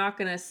 but they're not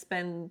going to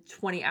spend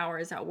 20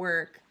 hours at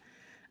work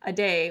a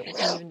day. Well,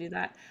 can you even do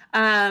that?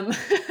 Um,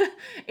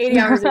 80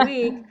 hours a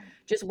week,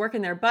 just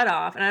working their butt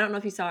off. And I don't know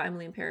if you saw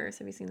Emily in Paris.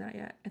 Have you seen that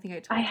yet? I think I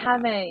I told you about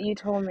it. haven't. You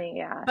told me,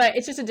 yeah, But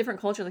it's just a different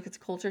culture. Like it's a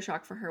culture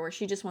shock for her where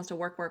she just wants to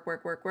work, work,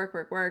 work, work, work,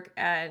 work, work.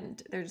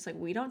 And they're just like,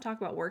 we don't talk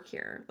about work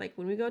here. Like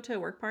when we go to a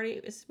work party,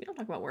 we don't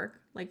talk about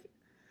work. Like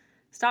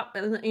stop.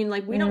 And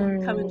like we don't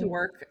come into mm,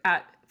 work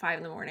at 5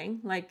 in the morning.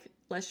 Like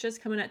let's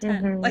just come in at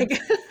 10. mhm, Like,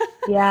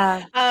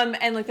 yeah,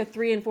 and like the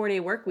 3 and 4 day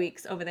work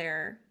weeks over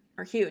there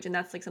are huge. And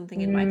that's like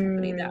something in my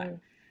company mm,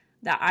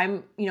 that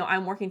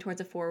I'm working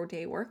towards a 4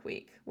 day work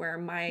week where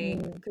my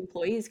mm,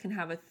 employees can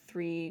have a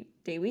 3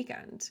 day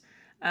weekend.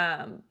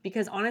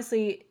 Because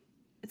honestly,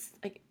 it's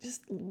like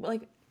just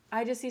like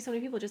I just see so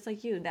many people just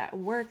like you that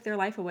work their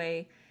life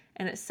away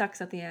and it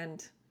sucks at the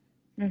end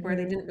where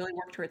they mhm, didn't really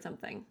work towards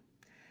something.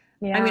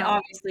 I mean, yeah,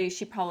 obviously,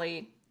 she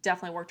probably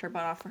definitely worked her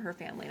butt off for her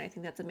family, and I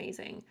think that's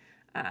amazing.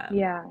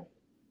 Um, yeah,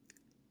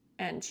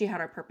 and she had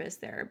her purpose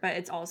there, but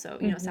it's also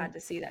mhm, sad to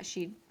see that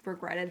she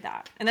regretted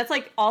that, and that's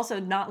like also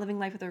not living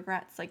life with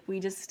regrets. Like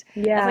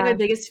that's like my yeah,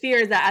 biggest fear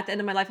is that at the end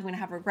of my life I'm going to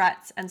have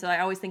regrets, and so I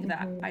always think of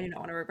that mhm, I do not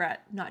want to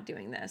regret not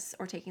doing this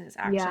or taking this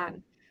yeah,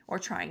 action or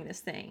trying this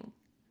thing.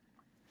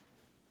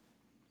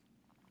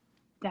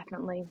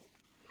 definitely.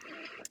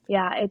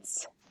 Yeah,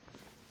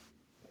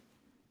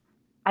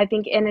 I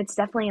think, and it's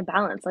definitely a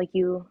balance. Like,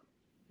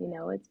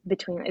 it's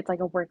between, it's like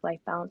a work life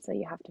balance that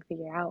you have to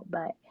figure out.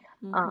 But,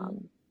 Hmm.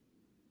 um,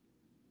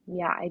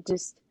 yeah,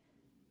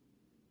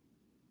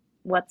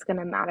 what's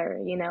gonna matter,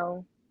 in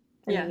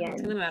Yeah, the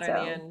what's going end. to matter in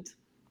the So, end?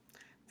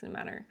 It's going to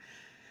matter.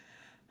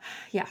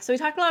 Yeah, so we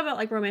talked a lot about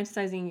like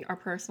romanticizing our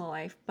personal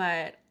life,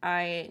 but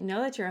I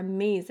know that you're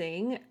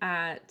amazing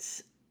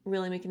at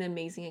really making an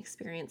amazing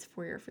experience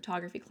for your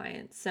photography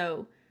clients.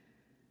 So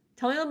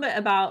tell me a little bit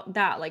about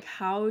that. Like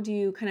how do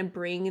you kind of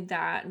bring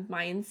that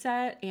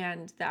mindset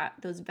and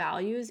those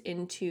values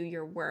into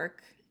your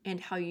work and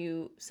how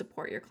you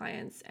support your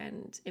clients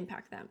and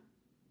impact them?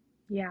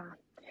 yeah.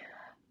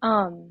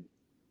 Um,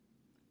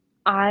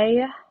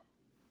 I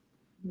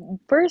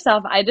First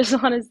off, I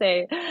just want to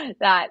say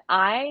that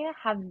I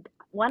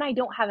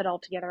don't have it all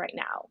together right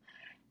now.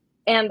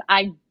 And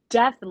I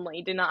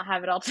definitely did not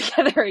have it all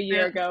together a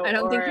year I ago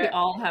don't think we or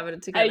all have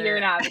it a year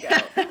and together. a half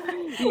ago.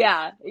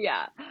 Yeah,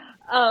 yeah.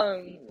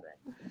 Um,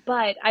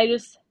 but I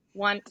just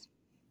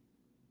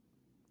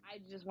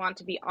want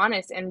to be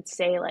honest and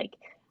say, like,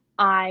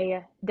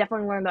 I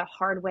definitely learned the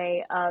hard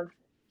way of,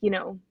 you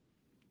know,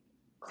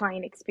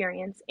 client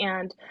experience,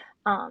 and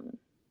um,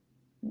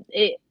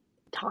 it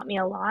taught me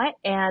a lot.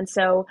 And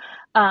so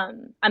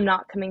I'm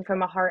not coming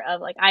from a heart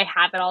of like I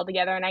have it all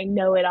together and I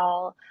know it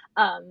all.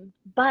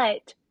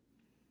 But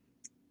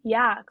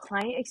yeah,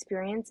 client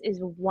experience is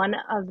one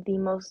of the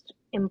most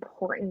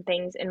important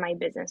things in my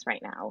business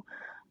right now.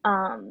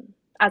 Um,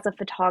 as a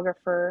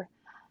photographer,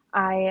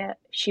 I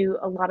shoot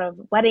a lot of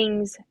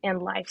weddings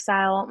and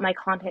lifestyle. My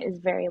content is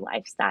very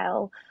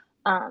lifestyle,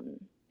 um,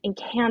 and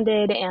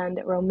candid and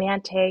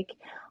romantic.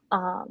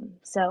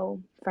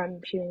 So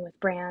from shooting with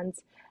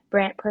brands,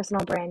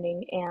 personal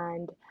branding,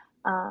 and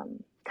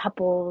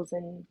couples,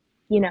 and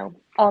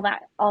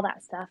all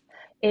that stuff.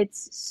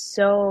 It's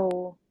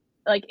so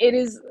like it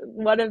is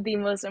one of the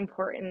most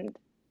important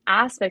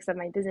aspects of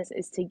my business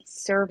is to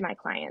serve my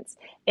clients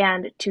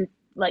and to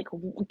like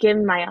give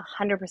my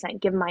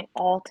 100%, give my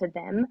all to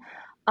them,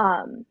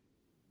 um,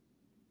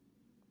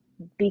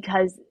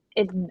 because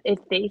if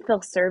they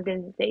feel served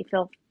and they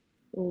feel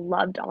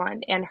loved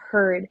on and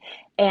heard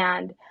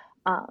and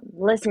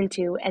listened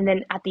to, and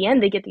then at the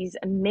end they get these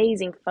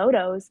amazing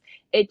photos,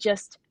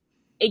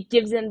 it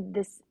gives them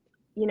this,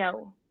 you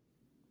know,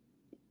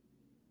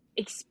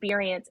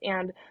 experience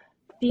and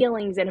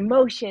feelings and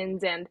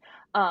emotions, and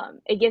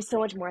it gives so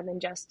much more than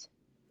just,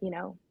 you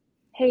know,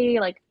 hey,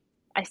 like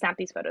I snapped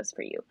these photos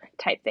for you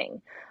type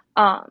thing.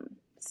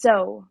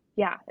 So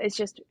yeah, it's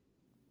just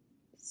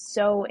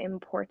so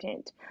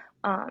important.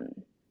 um,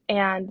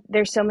 and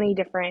there's so many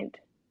different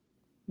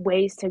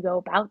ways to go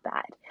about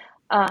that.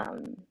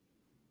 um,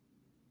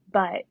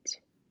 but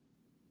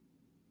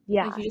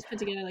Like yeah, you just put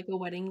together like a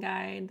wedding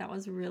guide that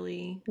was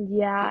really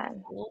yeah,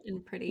 beautiful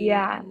and pretty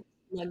yeah, and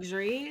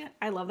luxury.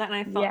 I love that, and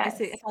I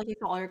yes, felt like I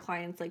saw all your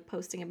clients like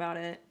posting about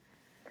it,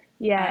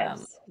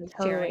 yes, like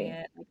sharing totally,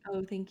 it, like,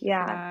 oh, thank you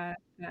for yeah, that.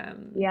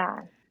 Um,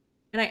 yeah,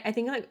 and I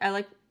think like I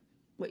like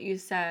what you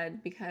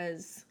said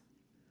because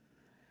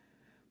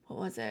what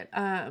was it?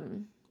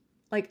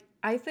 Like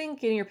I think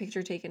getting your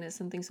picture taken is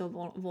something so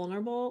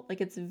vulnerable.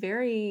 Like it's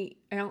very,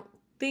 I don't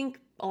think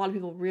a lot of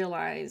people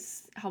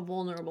realize how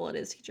vulnerable it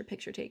is to get your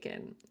picture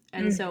taken.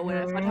 And so when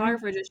a mm-hmm,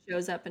 photographer just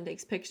shows up and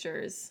takes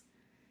pictures,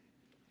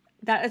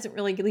 that doesn't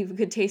really leave a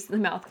good taste in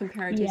the mouth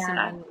compared to yeah,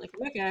 someone like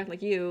Rebecca,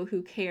 like you,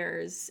 who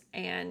cares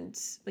and,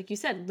 like you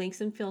said, makes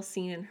them feel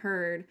seen and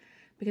heard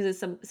because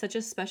it's such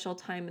a special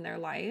time in their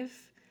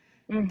life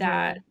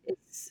that mm-hmm,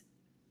 it's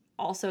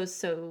also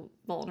so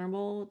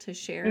vulnerable to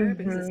share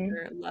because it's mm-hmm,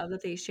 their love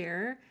that they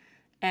share.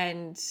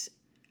 And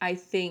I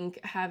think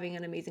having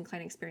an amazing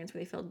client experience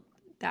where they feel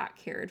that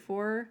cared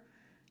for,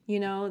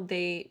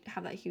 they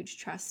have that huge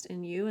trust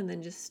in you, and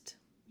then just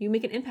you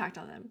make an impact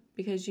on them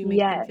because you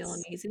make them feel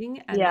yes,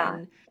 amazing, and yeah,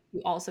 then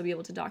you also be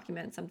able to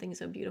document something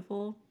so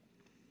beautiful.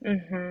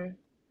 mm-hmm.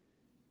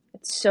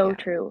 It's so Yeah.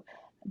 true.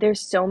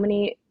 There's so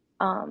many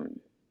um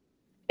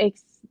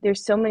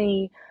there's so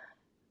many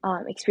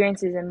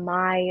experiences in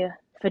my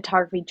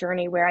photography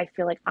journey where I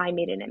feel like I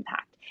made an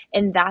impact.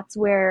 And that's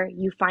where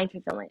you find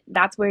fulfillment.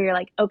 That's where you're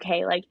like,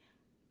 okay, like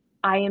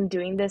I am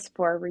doing this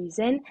for a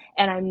reason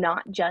and I'm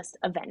not just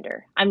a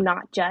vendor. I'm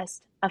not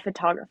just a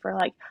photographer.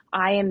 Like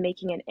I am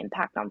making an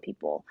impact on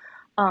people.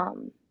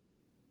 Um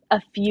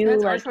a And few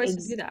it's our like choice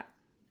to do that.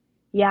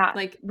 yeah,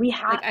 Like we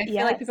like have I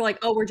feel like people are yes. like,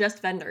 "Oh, we're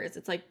just vendors."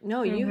 It's like,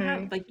 "No, you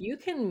have Mhm. like you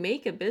can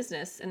make a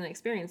business and an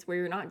experience where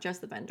you're not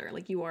just the vendor,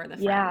 like you are the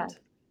Yeah. friend."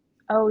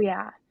 Oh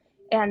yeah.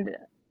 And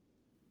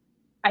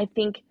I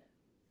think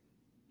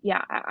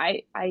yeah,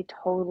 I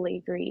totally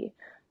agree.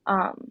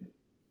 Um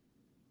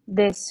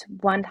this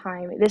one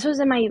time, this was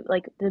in my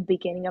like the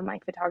beginning of my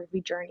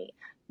photography journey,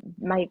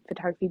 my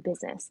photography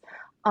business.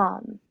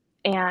 Um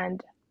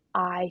and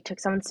I took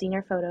someone's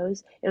senior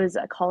photos. It was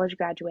a college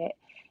graduate,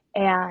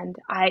 and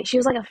I she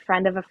was like a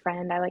friend of a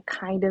friend. I like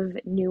kind of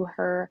knew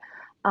her.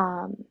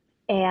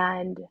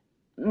 And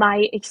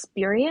my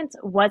experience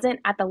wasn't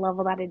at the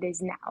level that it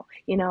is now.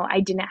 You know,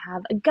 I didn't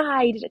have a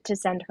guide to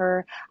send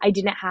her. I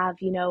didn't have,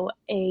 you know,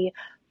 a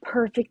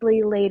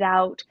perfectly laid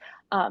out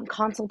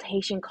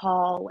consultation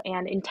call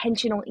and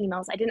intentional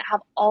emails. I didn't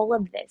have all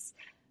of this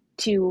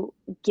to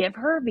give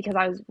her because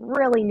I was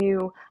really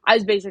new. I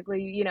was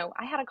basically, you know,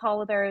 I had a call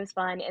with her. It was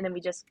fun, and then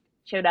we just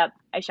showed up.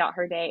 I shot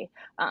her day,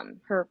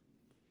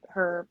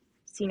 her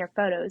senior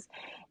photos,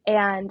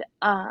 and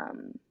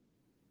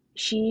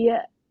she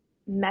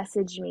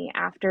messaged me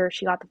after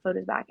she got the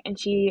photos back, and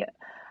she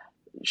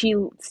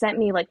sent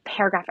me like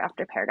paragraph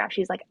after paragraph.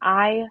 She's like,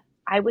 I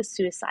was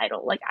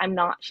suicidal. Like I'm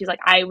not. She's like,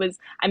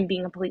 I'm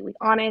being completely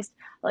honest.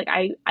 Like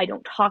I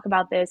don't talk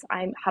about this.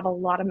 I have a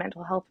lot of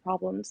mental health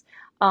problems.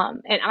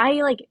 And I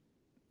like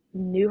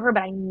knew her,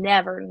 but I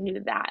never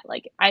knew that.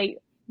 Like I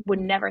would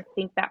Mhm. never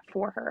think that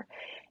for her.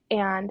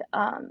 And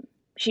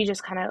she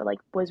just kind of like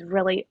was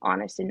really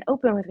honest and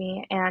open with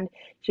me. And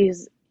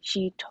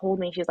she told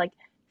me, she's like,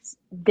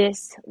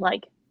 this,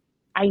 like,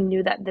 I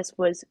knew that this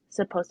was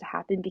supposed to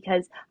happen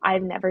because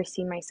I've never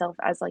seen myself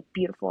as like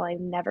beautiful. I've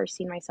never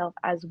seen myself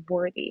as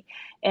worthy.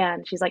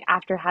 And she's like,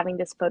 after having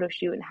this photo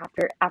shoot and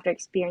after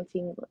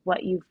experiencing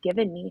what you've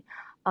given me,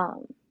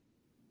 um,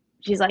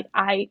 she's like,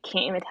 I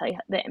can't even tell you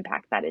the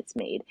impact that it's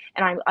made,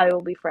 and I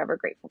will be forever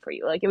grateful for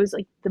you. Like, it was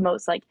like the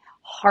most like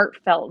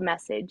heartfelt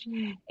message.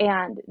 Mm-hmm.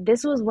 And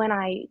this was when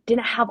I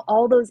didn't have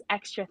all those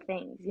extra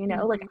things, you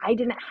know, like I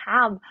didn't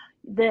have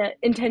the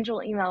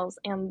intentional emails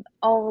and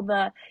all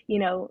the, you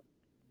know,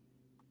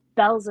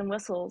 bells and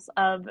whistles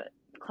of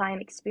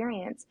client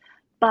experience.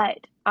 But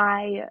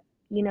I,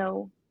 you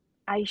know,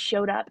 I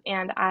showed up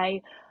and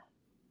I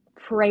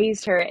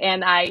praised her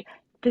and I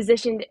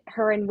positioned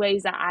her in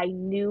ways that I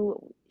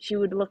knew she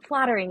would look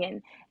flattering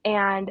in.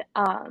 And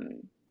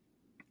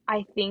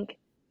I think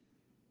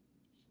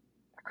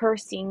her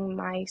seeing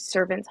my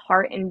servant's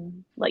heart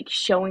and like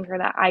showing her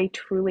that I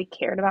truly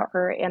cared about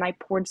her and I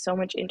poured so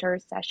much into her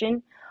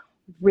session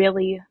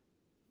really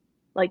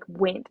like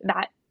went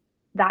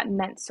that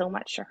meant so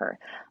much to her.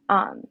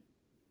 Um,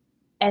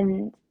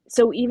 and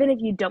so even if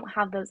you don't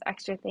have those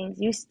extra things,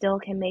 you still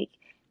can make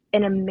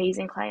an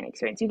amazing client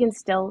experience. You can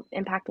still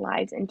impact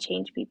lives and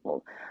change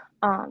people.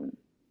 Um,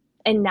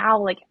 and now,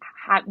 like,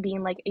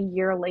 being like a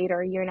year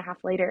later, a year and a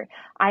half later,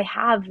 I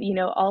have, you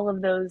know, all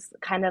of those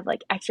kind of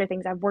like extra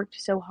things. I've worked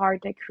so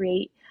hard to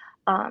create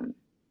um,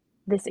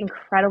 this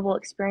incredible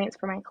experience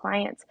for my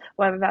clients,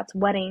 whether that's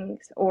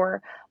weddings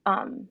or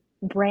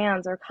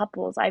brands or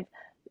couples. I've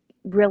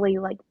really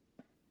like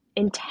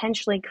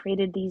intentionally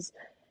created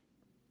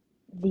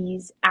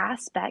these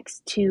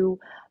aspects to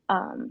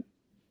um,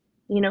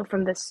 you know,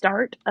 from the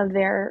start of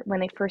their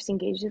when they first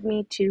engaged with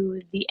me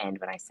to the end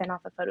when I send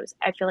off the photos.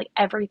 I feel like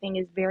everything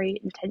is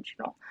very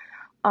intentional.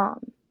 Um,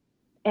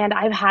 and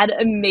I've had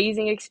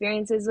amazing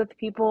experiences with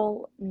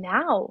people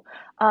now.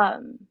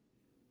 Um,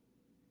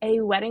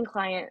 a wedding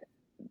client,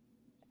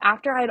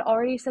 after I'd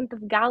already sent the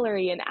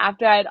gallery and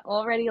after I'd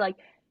already like,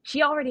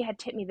 she already had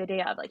tipped me the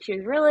day of. Like, she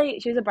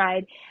was a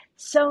bride,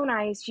 so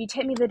nice. She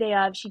tipped me the day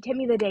of. She tipped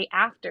me the day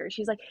after.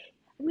 She's like,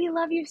 we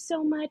love you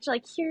so much.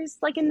 Like, here's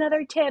like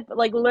another tip.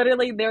 Like,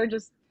 literally,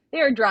 they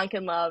were drunk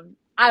in love.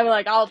 I'm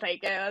like, I'll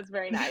take it. That's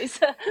very nice.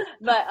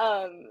 But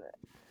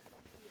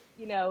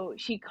you know,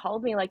 she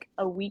called me like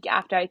a week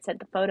after I'd sent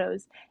the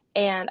photos,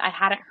 and I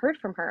hadn't heard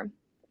from her.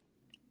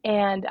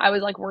 And I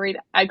was like worried.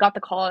 I got the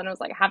call and I was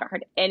like, I haven't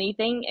heard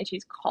anything, and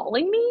she's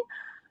calling me.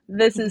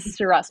 This is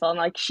stressful. I'm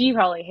like, she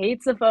probably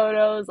hates the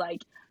photos.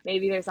 Like,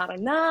 maybe there's not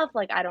enough.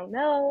 Like, I don't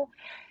know.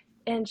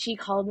 And she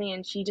called me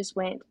and she just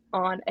went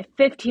on a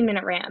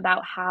 15-minute rant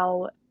about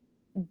how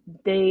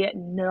they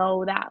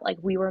know that like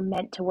we were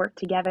meant to work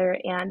together.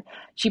 And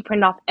she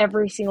printed off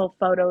every single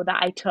photo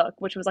that I took,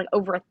 which was like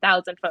over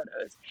 1,000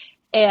 photos.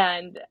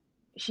 And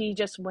she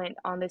just went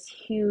on this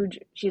huge,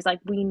 she's like,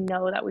 we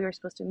know that we were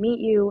supposed to meet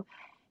you.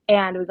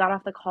 And we got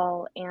off the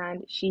call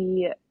and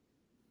she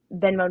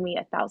Venmoed me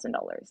 $1,000.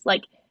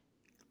 Like,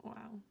 Wow.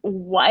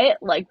 what?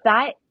 Like,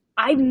 that,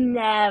 I've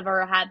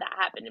never had that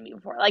happen to me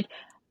before. Like,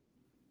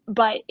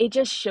 but it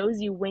just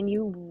shows you when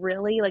you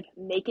really like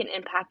make an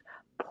impact,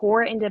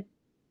 pour into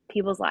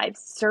people's lives,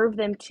 serve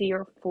them to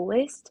your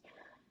fullest.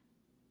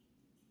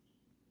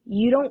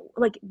 You don't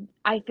like,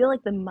 I feel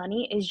like the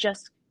money is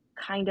just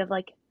kind of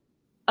like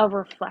a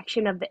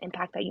reflection of the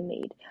impact that you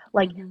made.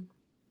 Like, Mm-hmm.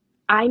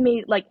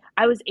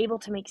 I was able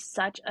to make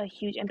such a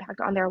huge impact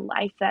on their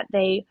life that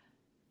they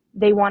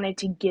wanted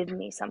to give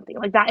me something.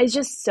 Like, that is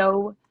just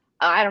so,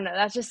 I don't know,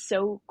 that's just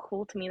so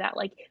cool to me that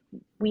like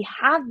we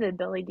have the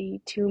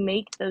ability to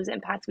make those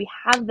impacts. We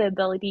have the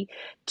ability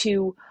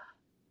to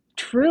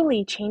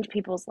truly change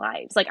people's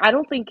lives. Like, I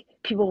don't think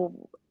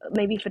people,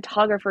 maybe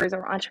photographers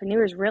or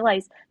entrepreneurs,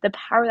 realize the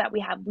power that we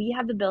have. We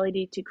have the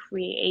ability to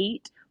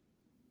create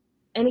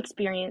an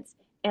experience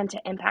and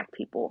to impact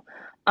people.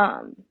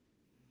 Um,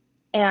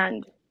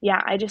 and yeah,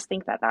 I just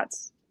think that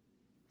that's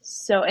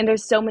so, and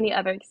there's so many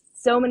other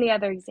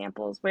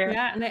examples where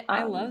Yeah, and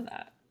I um love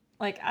that.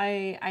 Like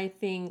I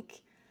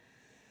think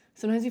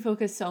sometimes we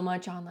focus so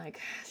much on like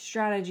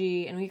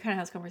strategy, and we kind of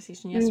had this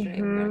conversation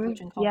yesterday when we were on a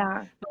coaching call,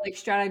 yeah. but like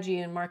strategy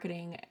and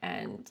marketing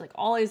and like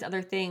all these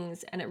other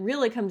things, and it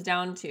really comes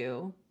down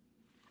to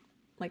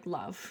like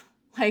love.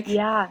 Like,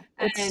 Yeah,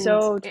 it's and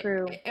so it,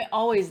 true. it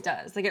always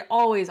does. Like, it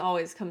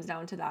always comes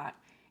down to that.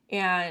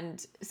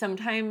 And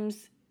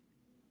sometimes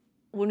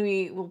when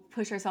we will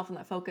push ourselves on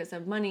that focus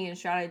of money and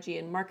strategy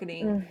and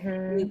marketing,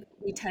 Mhm.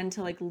 we tend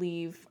to like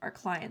leave our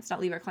clients, not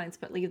leave our clients,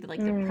 but leave the, like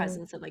the Mm.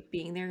 presence of like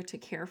being there to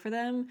care for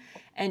them.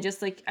 And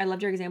just like, I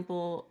loved your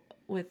example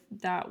with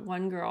that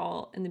one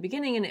girl in the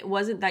beginning. And it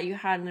wasn't that you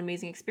had an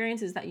amazing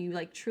experience, is that you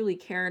like truly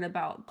cared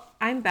about.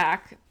 I'm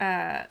back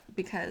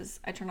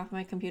because I turned off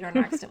my computer on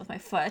accident with my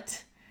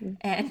foot.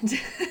 And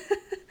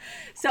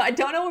so I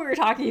don't know what we were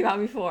talking about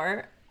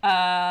before.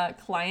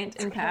 Client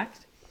It's okay.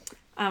 impact.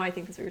 I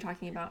think that's what we were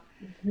talking about.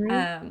 Mhm.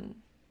 Um,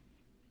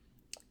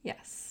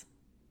 yes.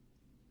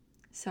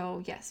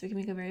 So yes, we can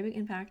make a very big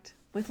impact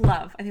with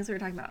love. I think that's what we're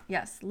talking about.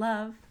 Yes,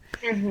 love.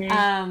 Mm-hmm.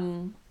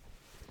 Um,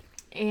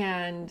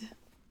 and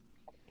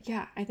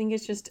yeah, I think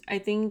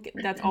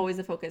that's always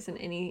the focus in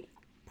any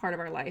part of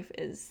our life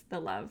is the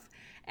love.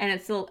 And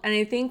it's still, and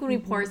I think when we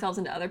pour Mm-hmm. ourselves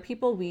into other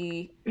people,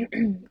 we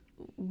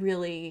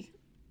really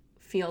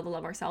feel the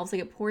love ourselves.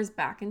 Like it pours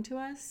back into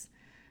us.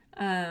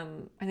 I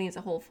think it's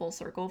a whole full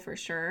circle for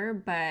sure,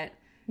 but I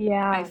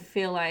Yeah.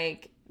 feel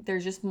like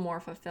there's just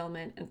more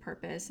fulfillment and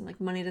purpose, and like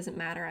money doesn't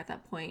matter at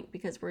that point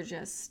because we're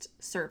just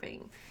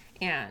serving.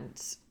 And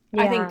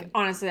I Yeah. think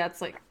honestly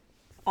that's like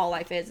all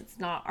life is. It's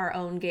not our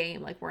own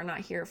game. Like we're not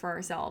here for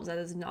ourselves. That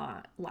is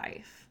not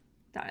life.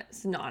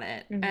 That's not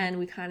it. Mm-hmm. And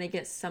we kind of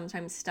get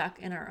sometimes stuck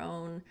in our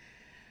own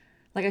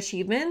like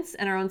achievements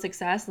and our own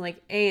success and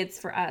like, hey, it's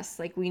for us.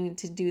 Like we need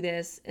to do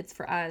this. It's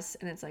for us.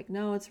 And it's like,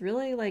 no, it's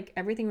really like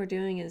everything we're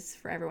doing is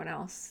for everyone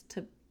else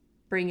to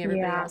bring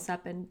everybody Yeah. else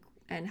up and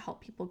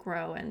help people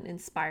grow and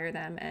inspire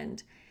them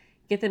and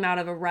get them out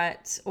of a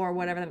rut or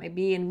whatever that may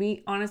be. And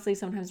we honestly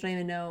sometimes don't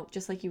even know,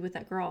 just like you with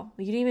that girl,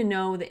 like you didn't even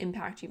know the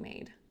impact you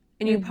made.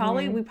 And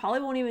Mm-hmm. we probably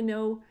won't even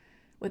know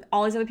with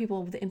all these other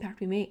people the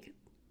impact we make.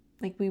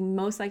 Like we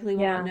most likely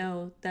will not Yeah.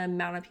 know the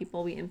amount of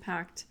people we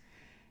impact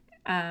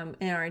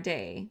in our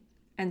day.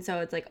 And so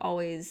it's like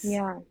always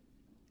Yeah.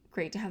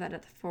 great to have that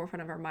at the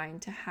forefront of our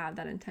mind, to have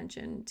that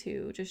intention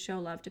to just show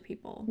love to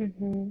people.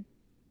 Mm-hmm.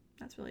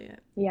 That's really it.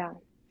 Yeah.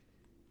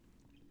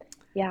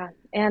 Yeah.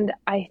 And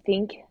I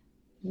think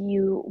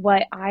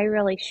what I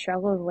really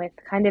struggled with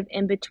kind of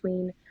in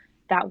between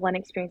that one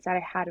experience that I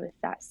had with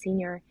that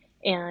senior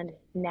and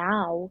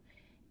now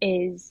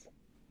is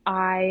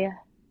I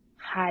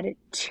had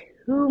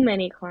too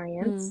many Mm.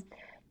 clients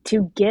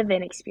to give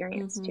an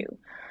experience Mm-hmm. to.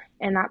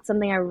 And that's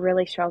something I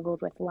really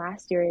struggled with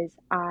last year is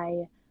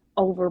I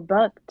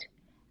overbooked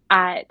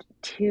at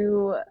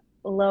too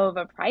low of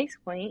a price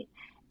point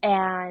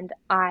and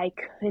I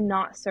could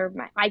not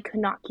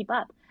keep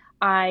up.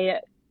 I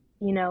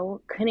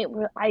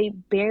couldn't, I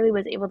barely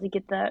was able to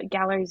get the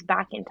galleries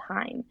back in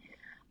time,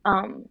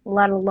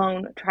 let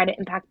alone try to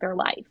impact their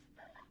life.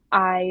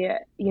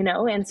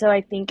 And so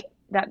I think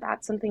that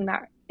that's something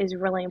that is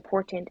really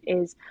important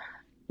is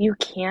you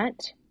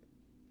can't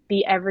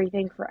be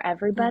everything for Mm-hmm.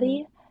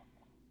 everybody.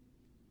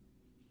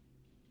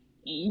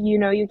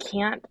 You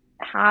can't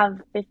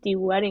have 50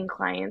 wedding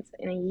clients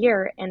in a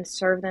year and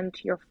serve them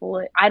to your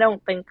full. I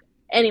don't think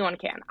anyone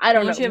can. I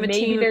don't Unless know. you have a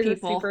Maybe team of there's a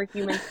people.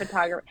 superhuman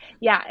photographer.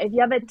 Yeah, if you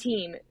have a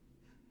team,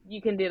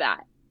 you can do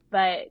that.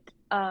 But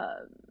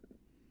um,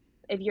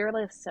 if you're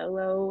like a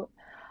solo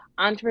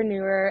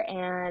entrepreneur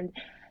and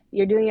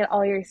you're doing it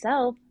all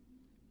yourself,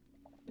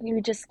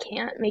 you just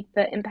can't make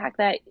the impact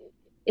that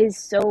is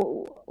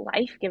so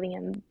life giving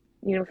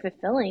and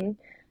fulfilling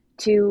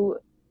to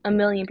a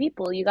million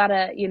people. You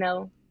gotta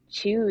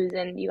choose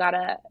and you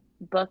gotta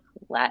book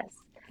less.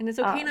 And it's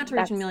okay not to reach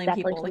a That's million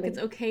definitely people. Like it's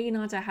something. okay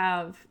not to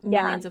have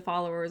Yeah. millions of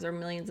followers or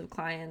millions of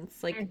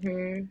clients.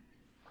 Mhm.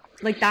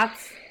 Like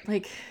that's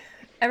like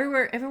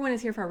everyone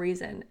is here for a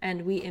reason,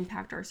 and we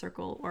impact our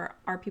circle or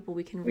our people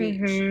we can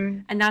reach,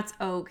 Mhm. and that's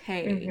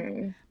okay.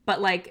 Mhm. But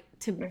like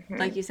to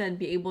like Mhm. you said,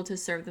 be able to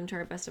serve them to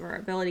our best of our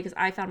ability, because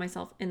I found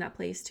myself in that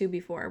place too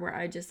before, where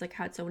I just like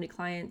had so many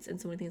clients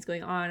and so many things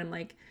going on. I'm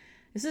like,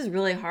 this is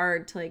really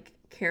hard to like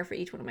care for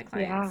each one of my Yeah.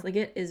 clients. Like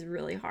it is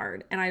really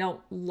hard, and I don't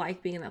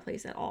like being in that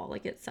place at all.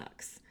 Like it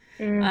sucks,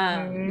 because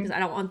Mhm. I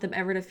don't want them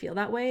ever to feel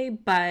that way.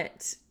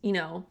 But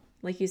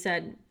like you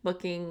said,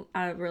 booking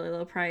at a really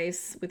low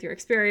price with your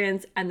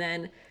experience, and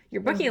then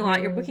you're booking a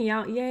lot, you're Mhm. booking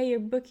out, yay, you're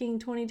booking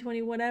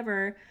 2020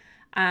 whatever,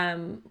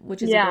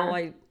 which is a goal Yeah.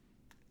 I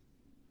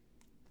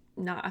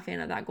not a fan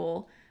of that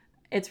goal.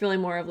 It's really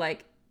more of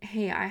like,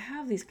 hey, I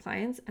have these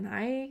clients and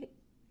I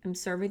am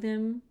serving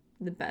them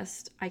the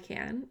best I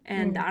can,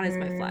 and that is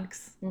my Mhm.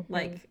 flex. Mhm.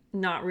 Like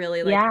not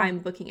really like Yeah. I'm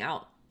booking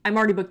out. I'm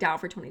already booked out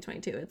for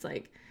 2022. It's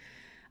like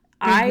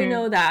I Mhm.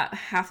 know that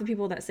half the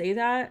people that say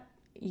that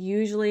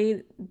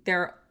usually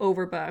they're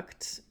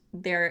overbooked.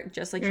 They're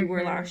just like you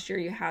were Mhm. last year.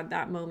 You had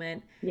that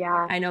moment.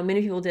 Yeah. I know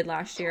many people did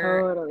last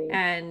year, Totally.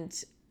 and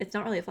it's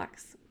not really a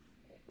flex.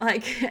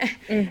 Like,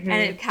 and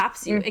Mhm. it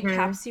caps you. It Mhm.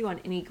 caps you on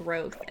any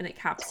growth, and it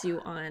caps you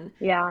on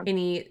Yeah,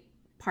 any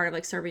part of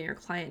like serving your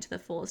client to the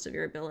fullest of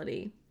your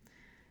ability.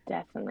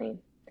 definitely.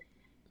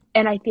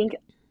 And I think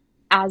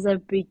as a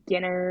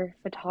beginner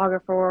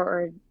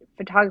photographer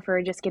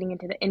just getting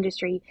into the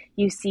industry,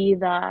 you see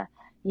the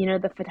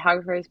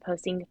photographers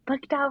posting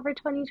booked out for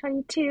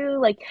 2022,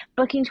 like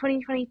booking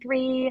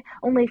 2023,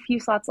 only a few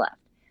slots left.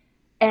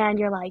 And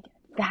you're like,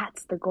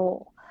 that's the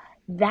goal.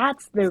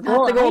 That's the It's not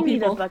goal. the I goal, need to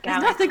people. book It's out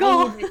and not the I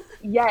goal. need to,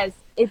 yes,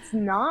 it's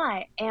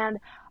not. And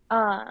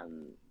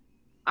um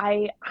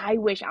I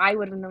wish I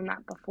would have known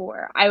that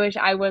before. I wish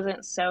I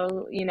wasn't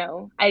so,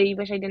 I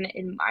wish I didn't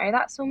admire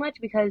that so much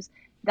because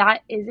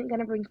that isn't going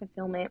to bring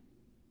fulfillment.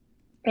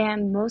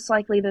 And most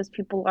likely those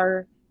people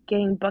are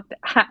getting booked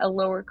at a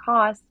lower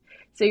cost.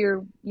 So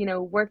you're,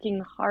 working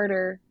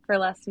harder for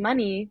less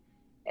money.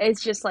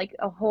 It's just like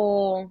a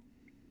whole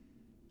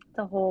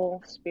the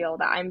whole spiel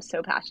that I'm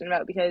so passionate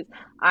about because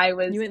I You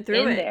was went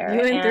through in it. You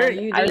there went through it.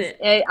 and You did it.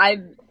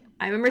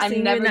 I remember I'm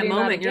seeing you in never that doing that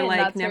moment. You're again,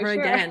 like, that's for never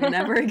sure. again,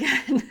 never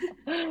again.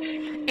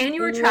 And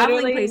you were traveling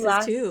Literally places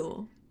last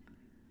too.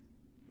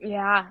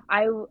 Yeah,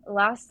 I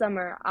last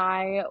summer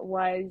I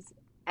was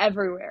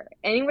everywhere.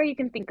 Anywhere you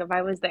can think of,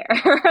 I was there.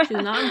 She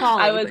was not in I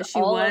Bali, was but she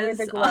all over was.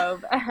 the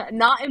globe.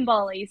 Not in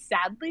Bali,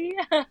 sadly.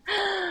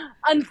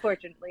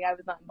 Unfortunately, I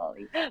was not in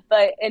Bali.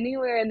 But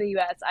anywhere in the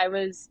US, I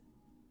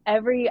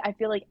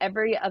feel like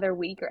every other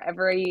week or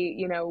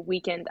every,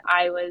 weekend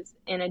I was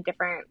in a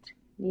different,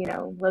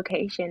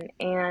 location,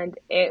 and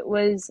it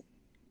was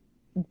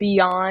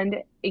beyond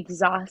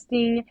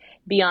exhausting,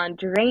 beyond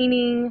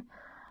draining.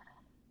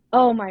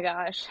 Oh my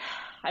gosh.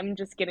 I'm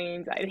just getting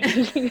anxiety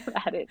thinking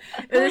about it.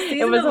 It was a It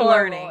season was of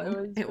horrible. It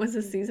learning. was It was a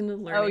just, season of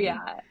oh learning.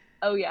 yeah.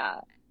 Oh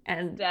yeah.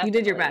 And you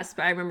did your Definitely. best,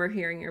 but I remember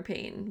hearing your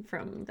pain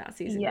from that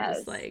season. You're just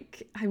Yes.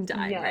 like, I'm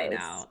dying right Yes.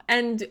 now.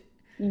 And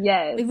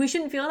Yes. like we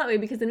shouldn't feel that way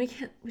because then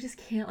we just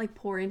can't like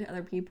pour into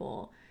other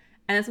people.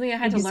 And that's something I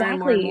had to learn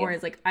more and Exactly. more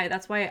is like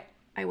that's why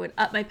I would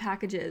up my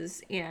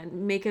packages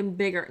and make them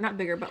bigger, not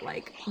bigger, but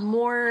like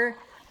more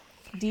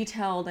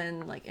detailed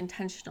and like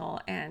intentional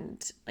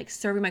and like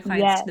serving my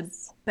clients to the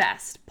Yes.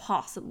 best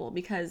possible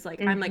because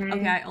like I'm like okay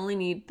Mhm. I only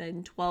need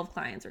then 12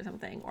 clients or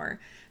something or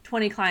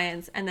 20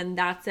 clients and then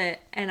that's it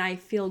and I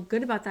feel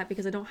good about that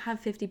because I don't have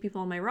 50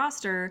 people on my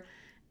roster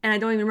and I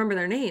don't even remember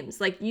their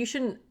names. Like you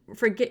shouldn't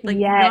forget like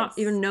not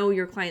even Yes. know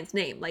your client's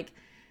name.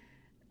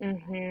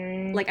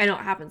 Mhm. Like I know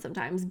it happens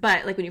sometimes,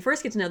 but like when you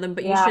first get to know them,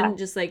 but you Yeah. shouldn't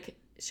just like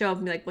show up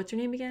and be like, what's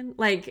your name again?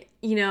 Like,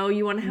 you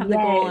want to have the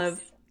goal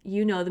of,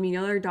 Yes. them,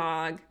 their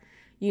dog,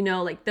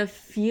 like the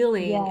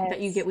feeling that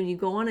you Yes. get when you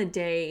go on a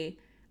day,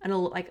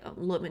 like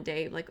elopement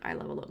day, like I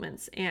love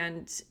elopements,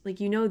 and like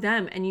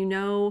them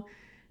and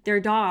their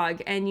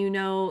dog, and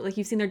like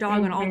you've seen their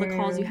dog on all the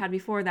calls you Mhm. had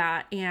before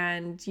that,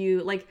 and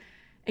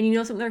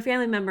and some of their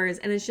family members,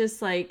 and it's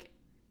just like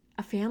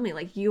a family.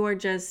 Like you are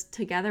just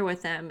together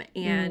with them,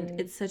 and Mm.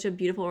 it's such a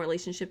beautiful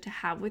relationship to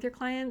have with your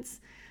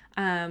clients.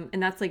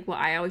 And that's like what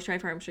I always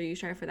strive for. I'm sure you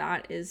strive for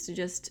that is to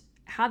just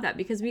have that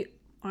because we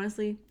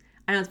honestly,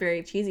 I know it's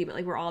very cheesy, but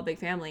like we're all a big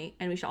family,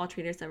 and we should all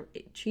treat each other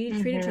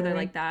Mhm.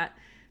 like that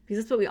because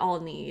that's what we all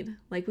need.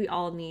 Like we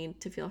all need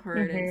to feel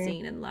heard and Mhm.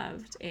 seen and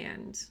loved,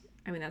 and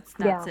I mean that's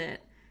Yeah.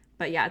 it.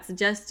 But yeah, it's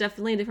just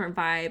definitely a different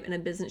vibe,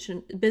 and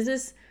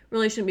business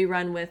really shouldn't be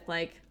run with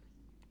like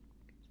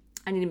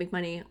I need to make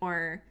money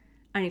or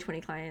I need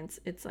 20 clients.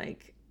 It's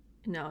like,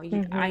 no,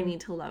 I Mhm. need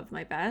to love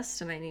my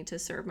best and I need to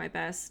serve my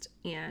best.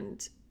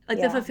 And like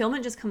the Yeah.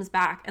 fulfillment just comes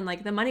back and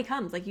like the money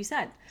comes, like you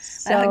said.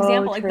 That So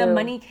example, like the true.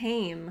 money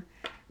came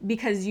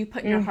because you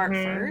put your heart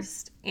Mhm.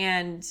 first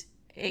and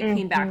it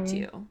came back to Mhm.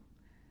 you.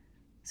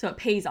 So it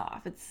pays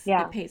off. It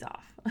Yeah. pays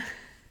off.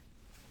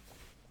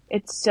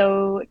 It's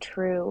so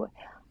true.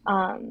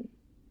 Um,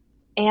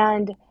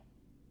 and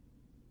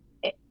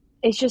it,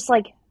 it's just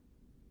like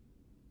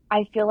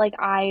I feel like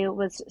I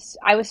was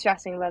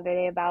stressing the other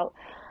day about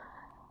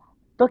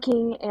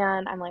booking,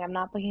 and I'm like I'm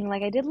not booking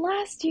like I did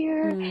last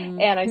year,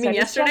 and I You mean started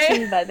yesterday?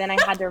 stressing, but then I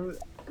had to,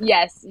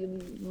 yes,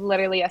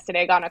 literally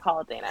yesterday I got on a call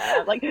with Dana and I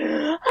was like I'm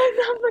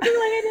not booking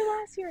like I did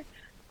last year.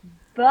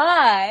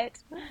 But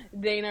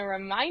Dana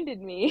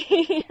reminded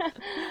me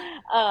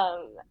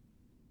um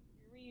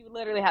we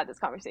literally had this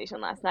conversation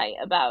last night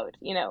about,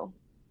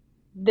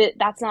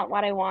 that's not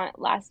what I want.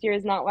 Last year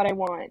is not what I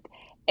want.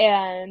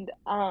 And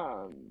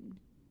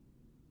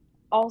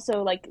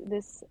also like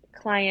this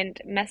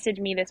client messaged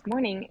me this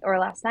morning or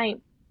last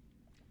night,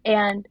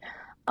 and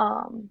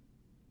um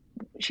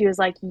she was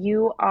like,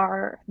 "You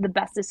are the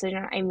best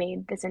decision I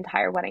made this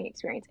entire wedding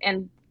experience."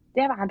 And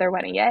they haven't had their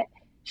wedding yet.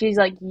 She's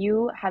like,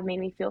 "You have made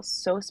me feel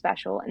so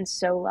special and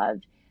so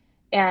loved."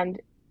 And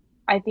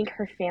I think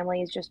her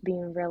family is just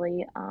being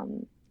really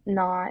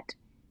not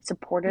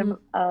supportive Mm.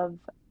 of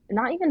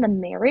not even the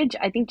marriage.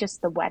 I think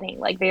just the wedding.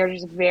 Like they are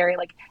just very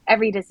like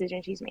every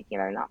decision she's making,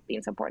 they're not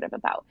being supportive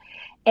about.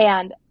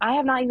 And I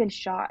have not even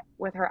shot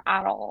with her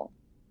at all.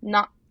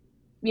 Not,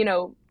 you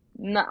know,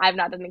 I've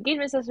not done the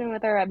engagement ceremony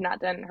with her. I've not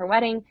done her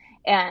wedding,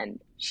 and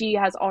she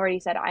has already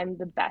said I'm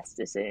the best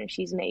decision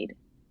she's made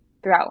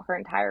throughout her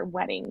entire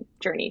wedding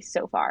journey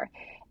so far.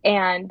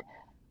 And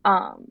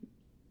um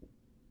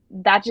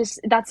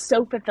that's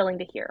so fulfilling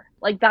to hear.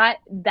 Like that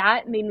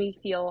made me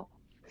feel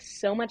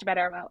so much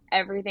better about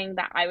everything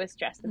that I was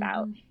stressed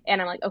about. Mm-hmm.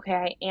 And I'm like, okay,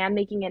 I am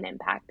making an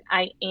impact.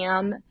 I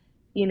am,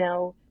 you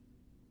know,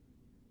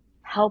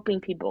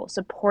 helping people,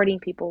 supporting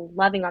people,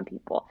 loving on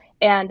people.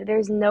 And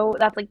there's no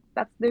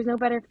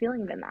better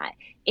feeling than that.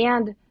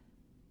 And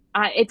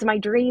it's my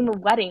dream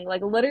wedding.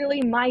 Like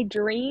literally my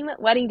dream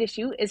wedding to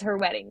shoot is her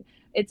wedding.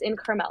 It's in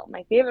Carmel,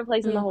 my favorite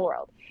place in the Mm. whole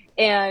world.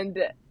 And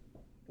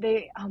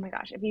oh my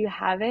gosh, if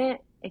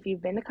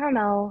you've been to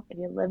Carmel, if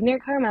you live near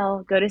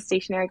Carmel, go to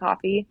Stationary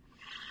Coffee.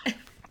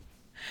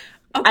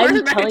 Of course, I'm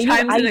Rebecca telling you,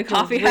 chimes in a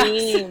coffee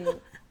house.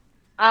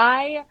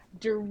 I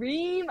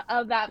dream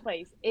of that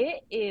place.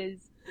 It is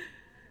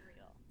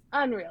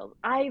unreal.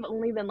 I've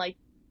only been like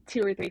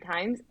 2 or 3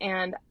 times,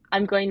 and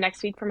I'm going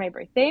next week for my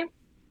birthday.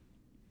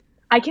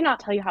 I cannot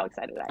tell you how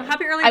excited I am.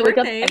 Happy early I wake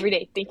up birthday. every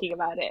day thinking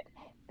about it.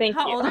 Thank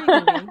you. How old are you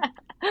going to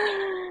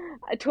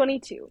be?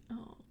 22.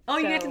 Oh,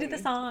 you So, get to do the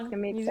it's song.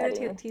 gonna be You do the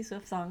exciting. T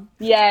Swift song.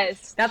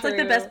 Yes, That's true. like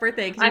the best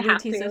birthday because I you do the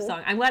have T Swift to.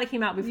 song. I'm glad it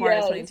came out before I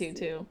was Yes. 22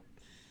 too.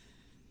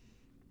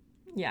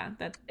 Yeah,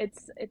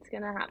 it's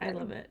gonna happen. I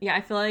love it. Yeah,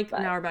 I feel like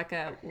But- now,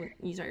 Rebekah, when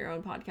you start your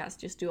own podcast,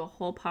 just do a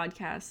whole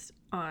podcast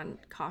on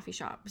coffee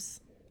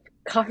shops.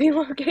 Coffee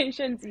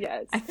locations,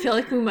 yes. I feel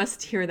like we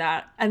must hear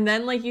that. And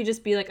then like you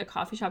just be like a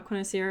coffee shop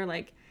connoisseur,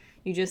 like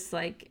you just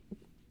like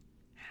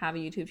have a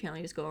YouTube channel,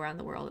 you just go around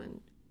the world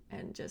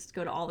and just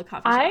go to all the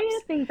coffee shops.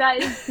 I think that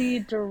is the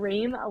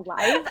dream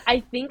life. I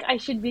think I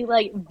should be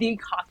like the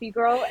coffee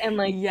girl and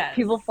like Yes.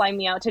 people fly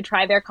me out to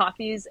try their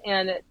coffees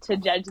and to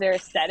judge their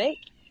aesthetic.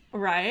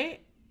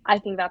 Right? I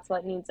think that's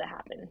what needs to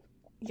happen.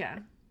 Yeah.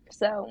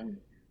 So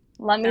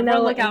let me Everyone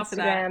know look out for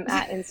that.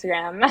 at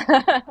Instagram.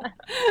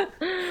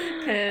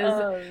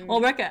 Because, well,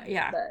 Rebekah,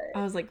 yeah. but-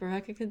 I was like,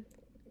 Rebekah could,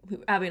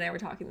 Abby and I were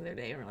talking the other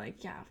day, and we're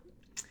like, yeah,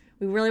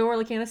 we really were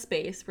looking at a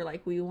space. We're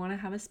like, we want to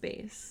have a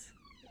space,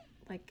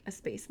 like a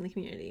space in the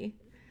community.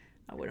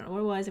 We don't know what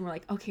it was, and we're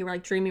like, okay, we're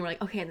like dreaming. We're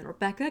like, okay, and then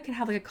Rebekah could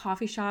have like a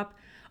coffee shop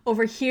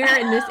over here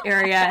in this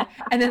area,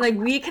 and then like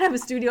we could have a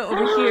studio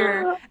over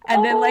here,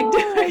 and then like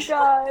oh my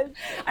gosh.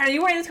 I know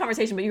you weren't in this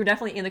conversation, but you were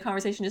definitely in the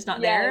conversation, just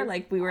not there. Yes,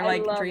 Like we were I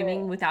like love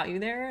dreaming it. without you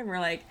there, and we're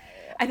like,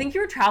 I think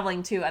you were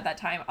traveling too at that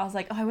time. I was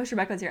like, oh, I wish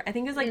Rebekah was here. I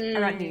think it was like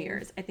around New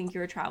Year's. I think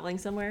you were traveling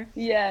somewhere.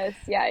 Yes,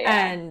 yeah.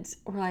 And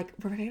we're like,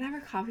 we're gonna have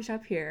our coffee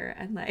shop here,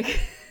 and like,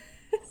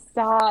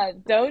 Stop.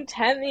 Don't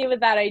tempt me with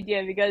that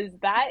idea because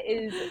that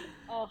is,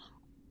 oh,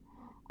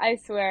 I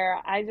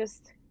swear,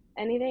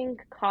 anything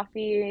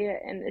coffee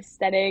and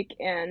aesthetic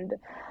and,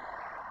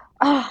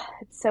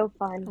 it's so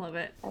fun. I love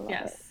it. I love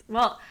Yes.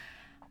 Well,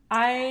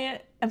 I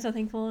am so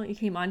thankful you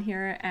came on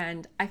here,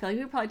 and I feel like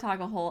we could probably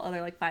talk a whole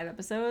other like 5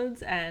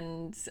 episodes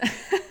and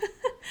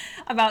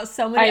about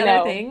so many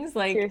other things.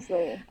 Like,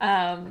 seriously.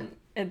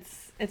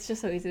 it's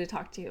just so easy to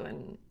talk to you,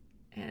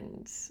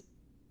 and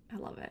I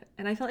love it.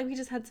 And I felt like we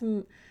just had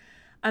some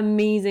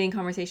amazing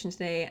conversation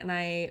today, and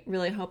I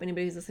really hope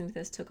anybody who's listening to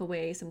this took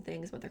away some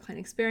things about their client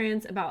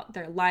experience, about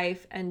their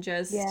life, and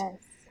just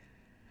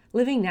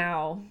living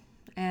now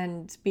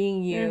and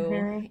being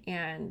you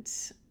and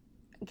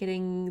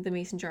getting the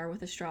mason jar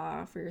with a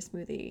straw for your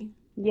smoothie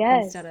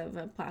instead of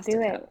a plastic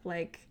cup.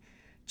 Like,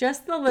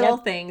 just the little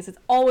things. It's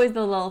always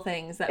the little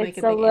things that make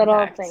a big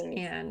impact.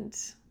 And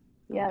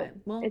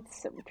well,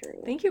 it's so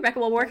true. Thank you, Rebekah.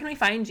 Well, where can we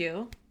find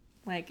you?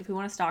 Like, if we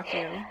want to stalk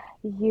you.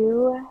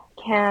 You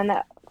can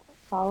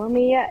follow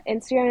me.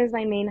 Instagram is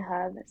my main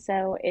hub.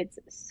 So it's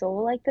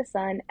Soul like the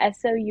sun,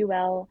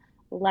 SOUL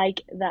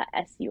like the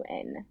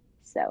SUN.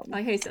 So I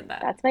like how you said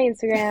that. That's my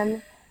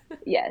Instagram.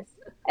 Yes.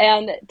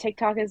 And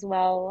TikTok as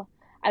well.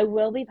 I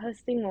will be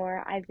posting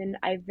more. I've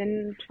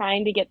been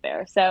trying to get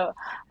there. So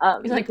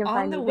You're like you can on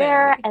find the me way.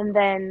 there, and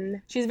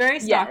then she's very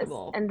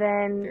stalkable. Yes, and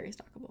then very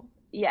stalkable.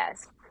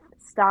 Yes.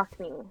 Stalk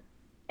me.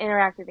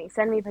 Interact with me.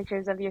 Send me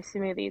pictures of your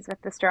smoothies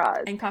with the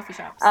straws. And coffee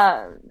shops.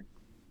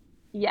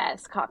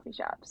 Yes, coffee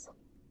shops.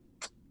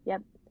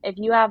 Yep. If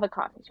you have a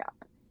coffee shop,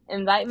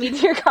 invite me to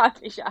your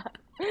coffee shop.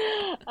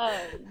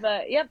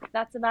 But yep,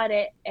 that's about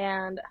it.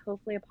 And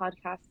hopefully a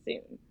podcast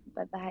soon.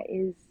 But that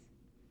is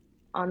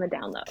on the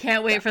download.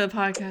 Can't wait for the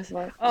podcast.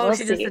 We'll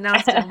she see. just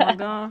announced it. Oh my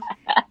god.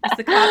 It's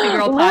the Coffee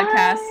Girl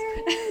podcast.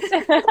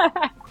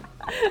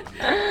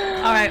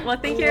 All right. Well,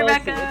 thank you,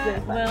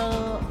 Rebekah.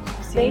 We'll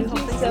see. We'll see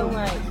Thank you so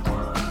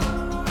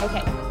much.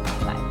 Okay.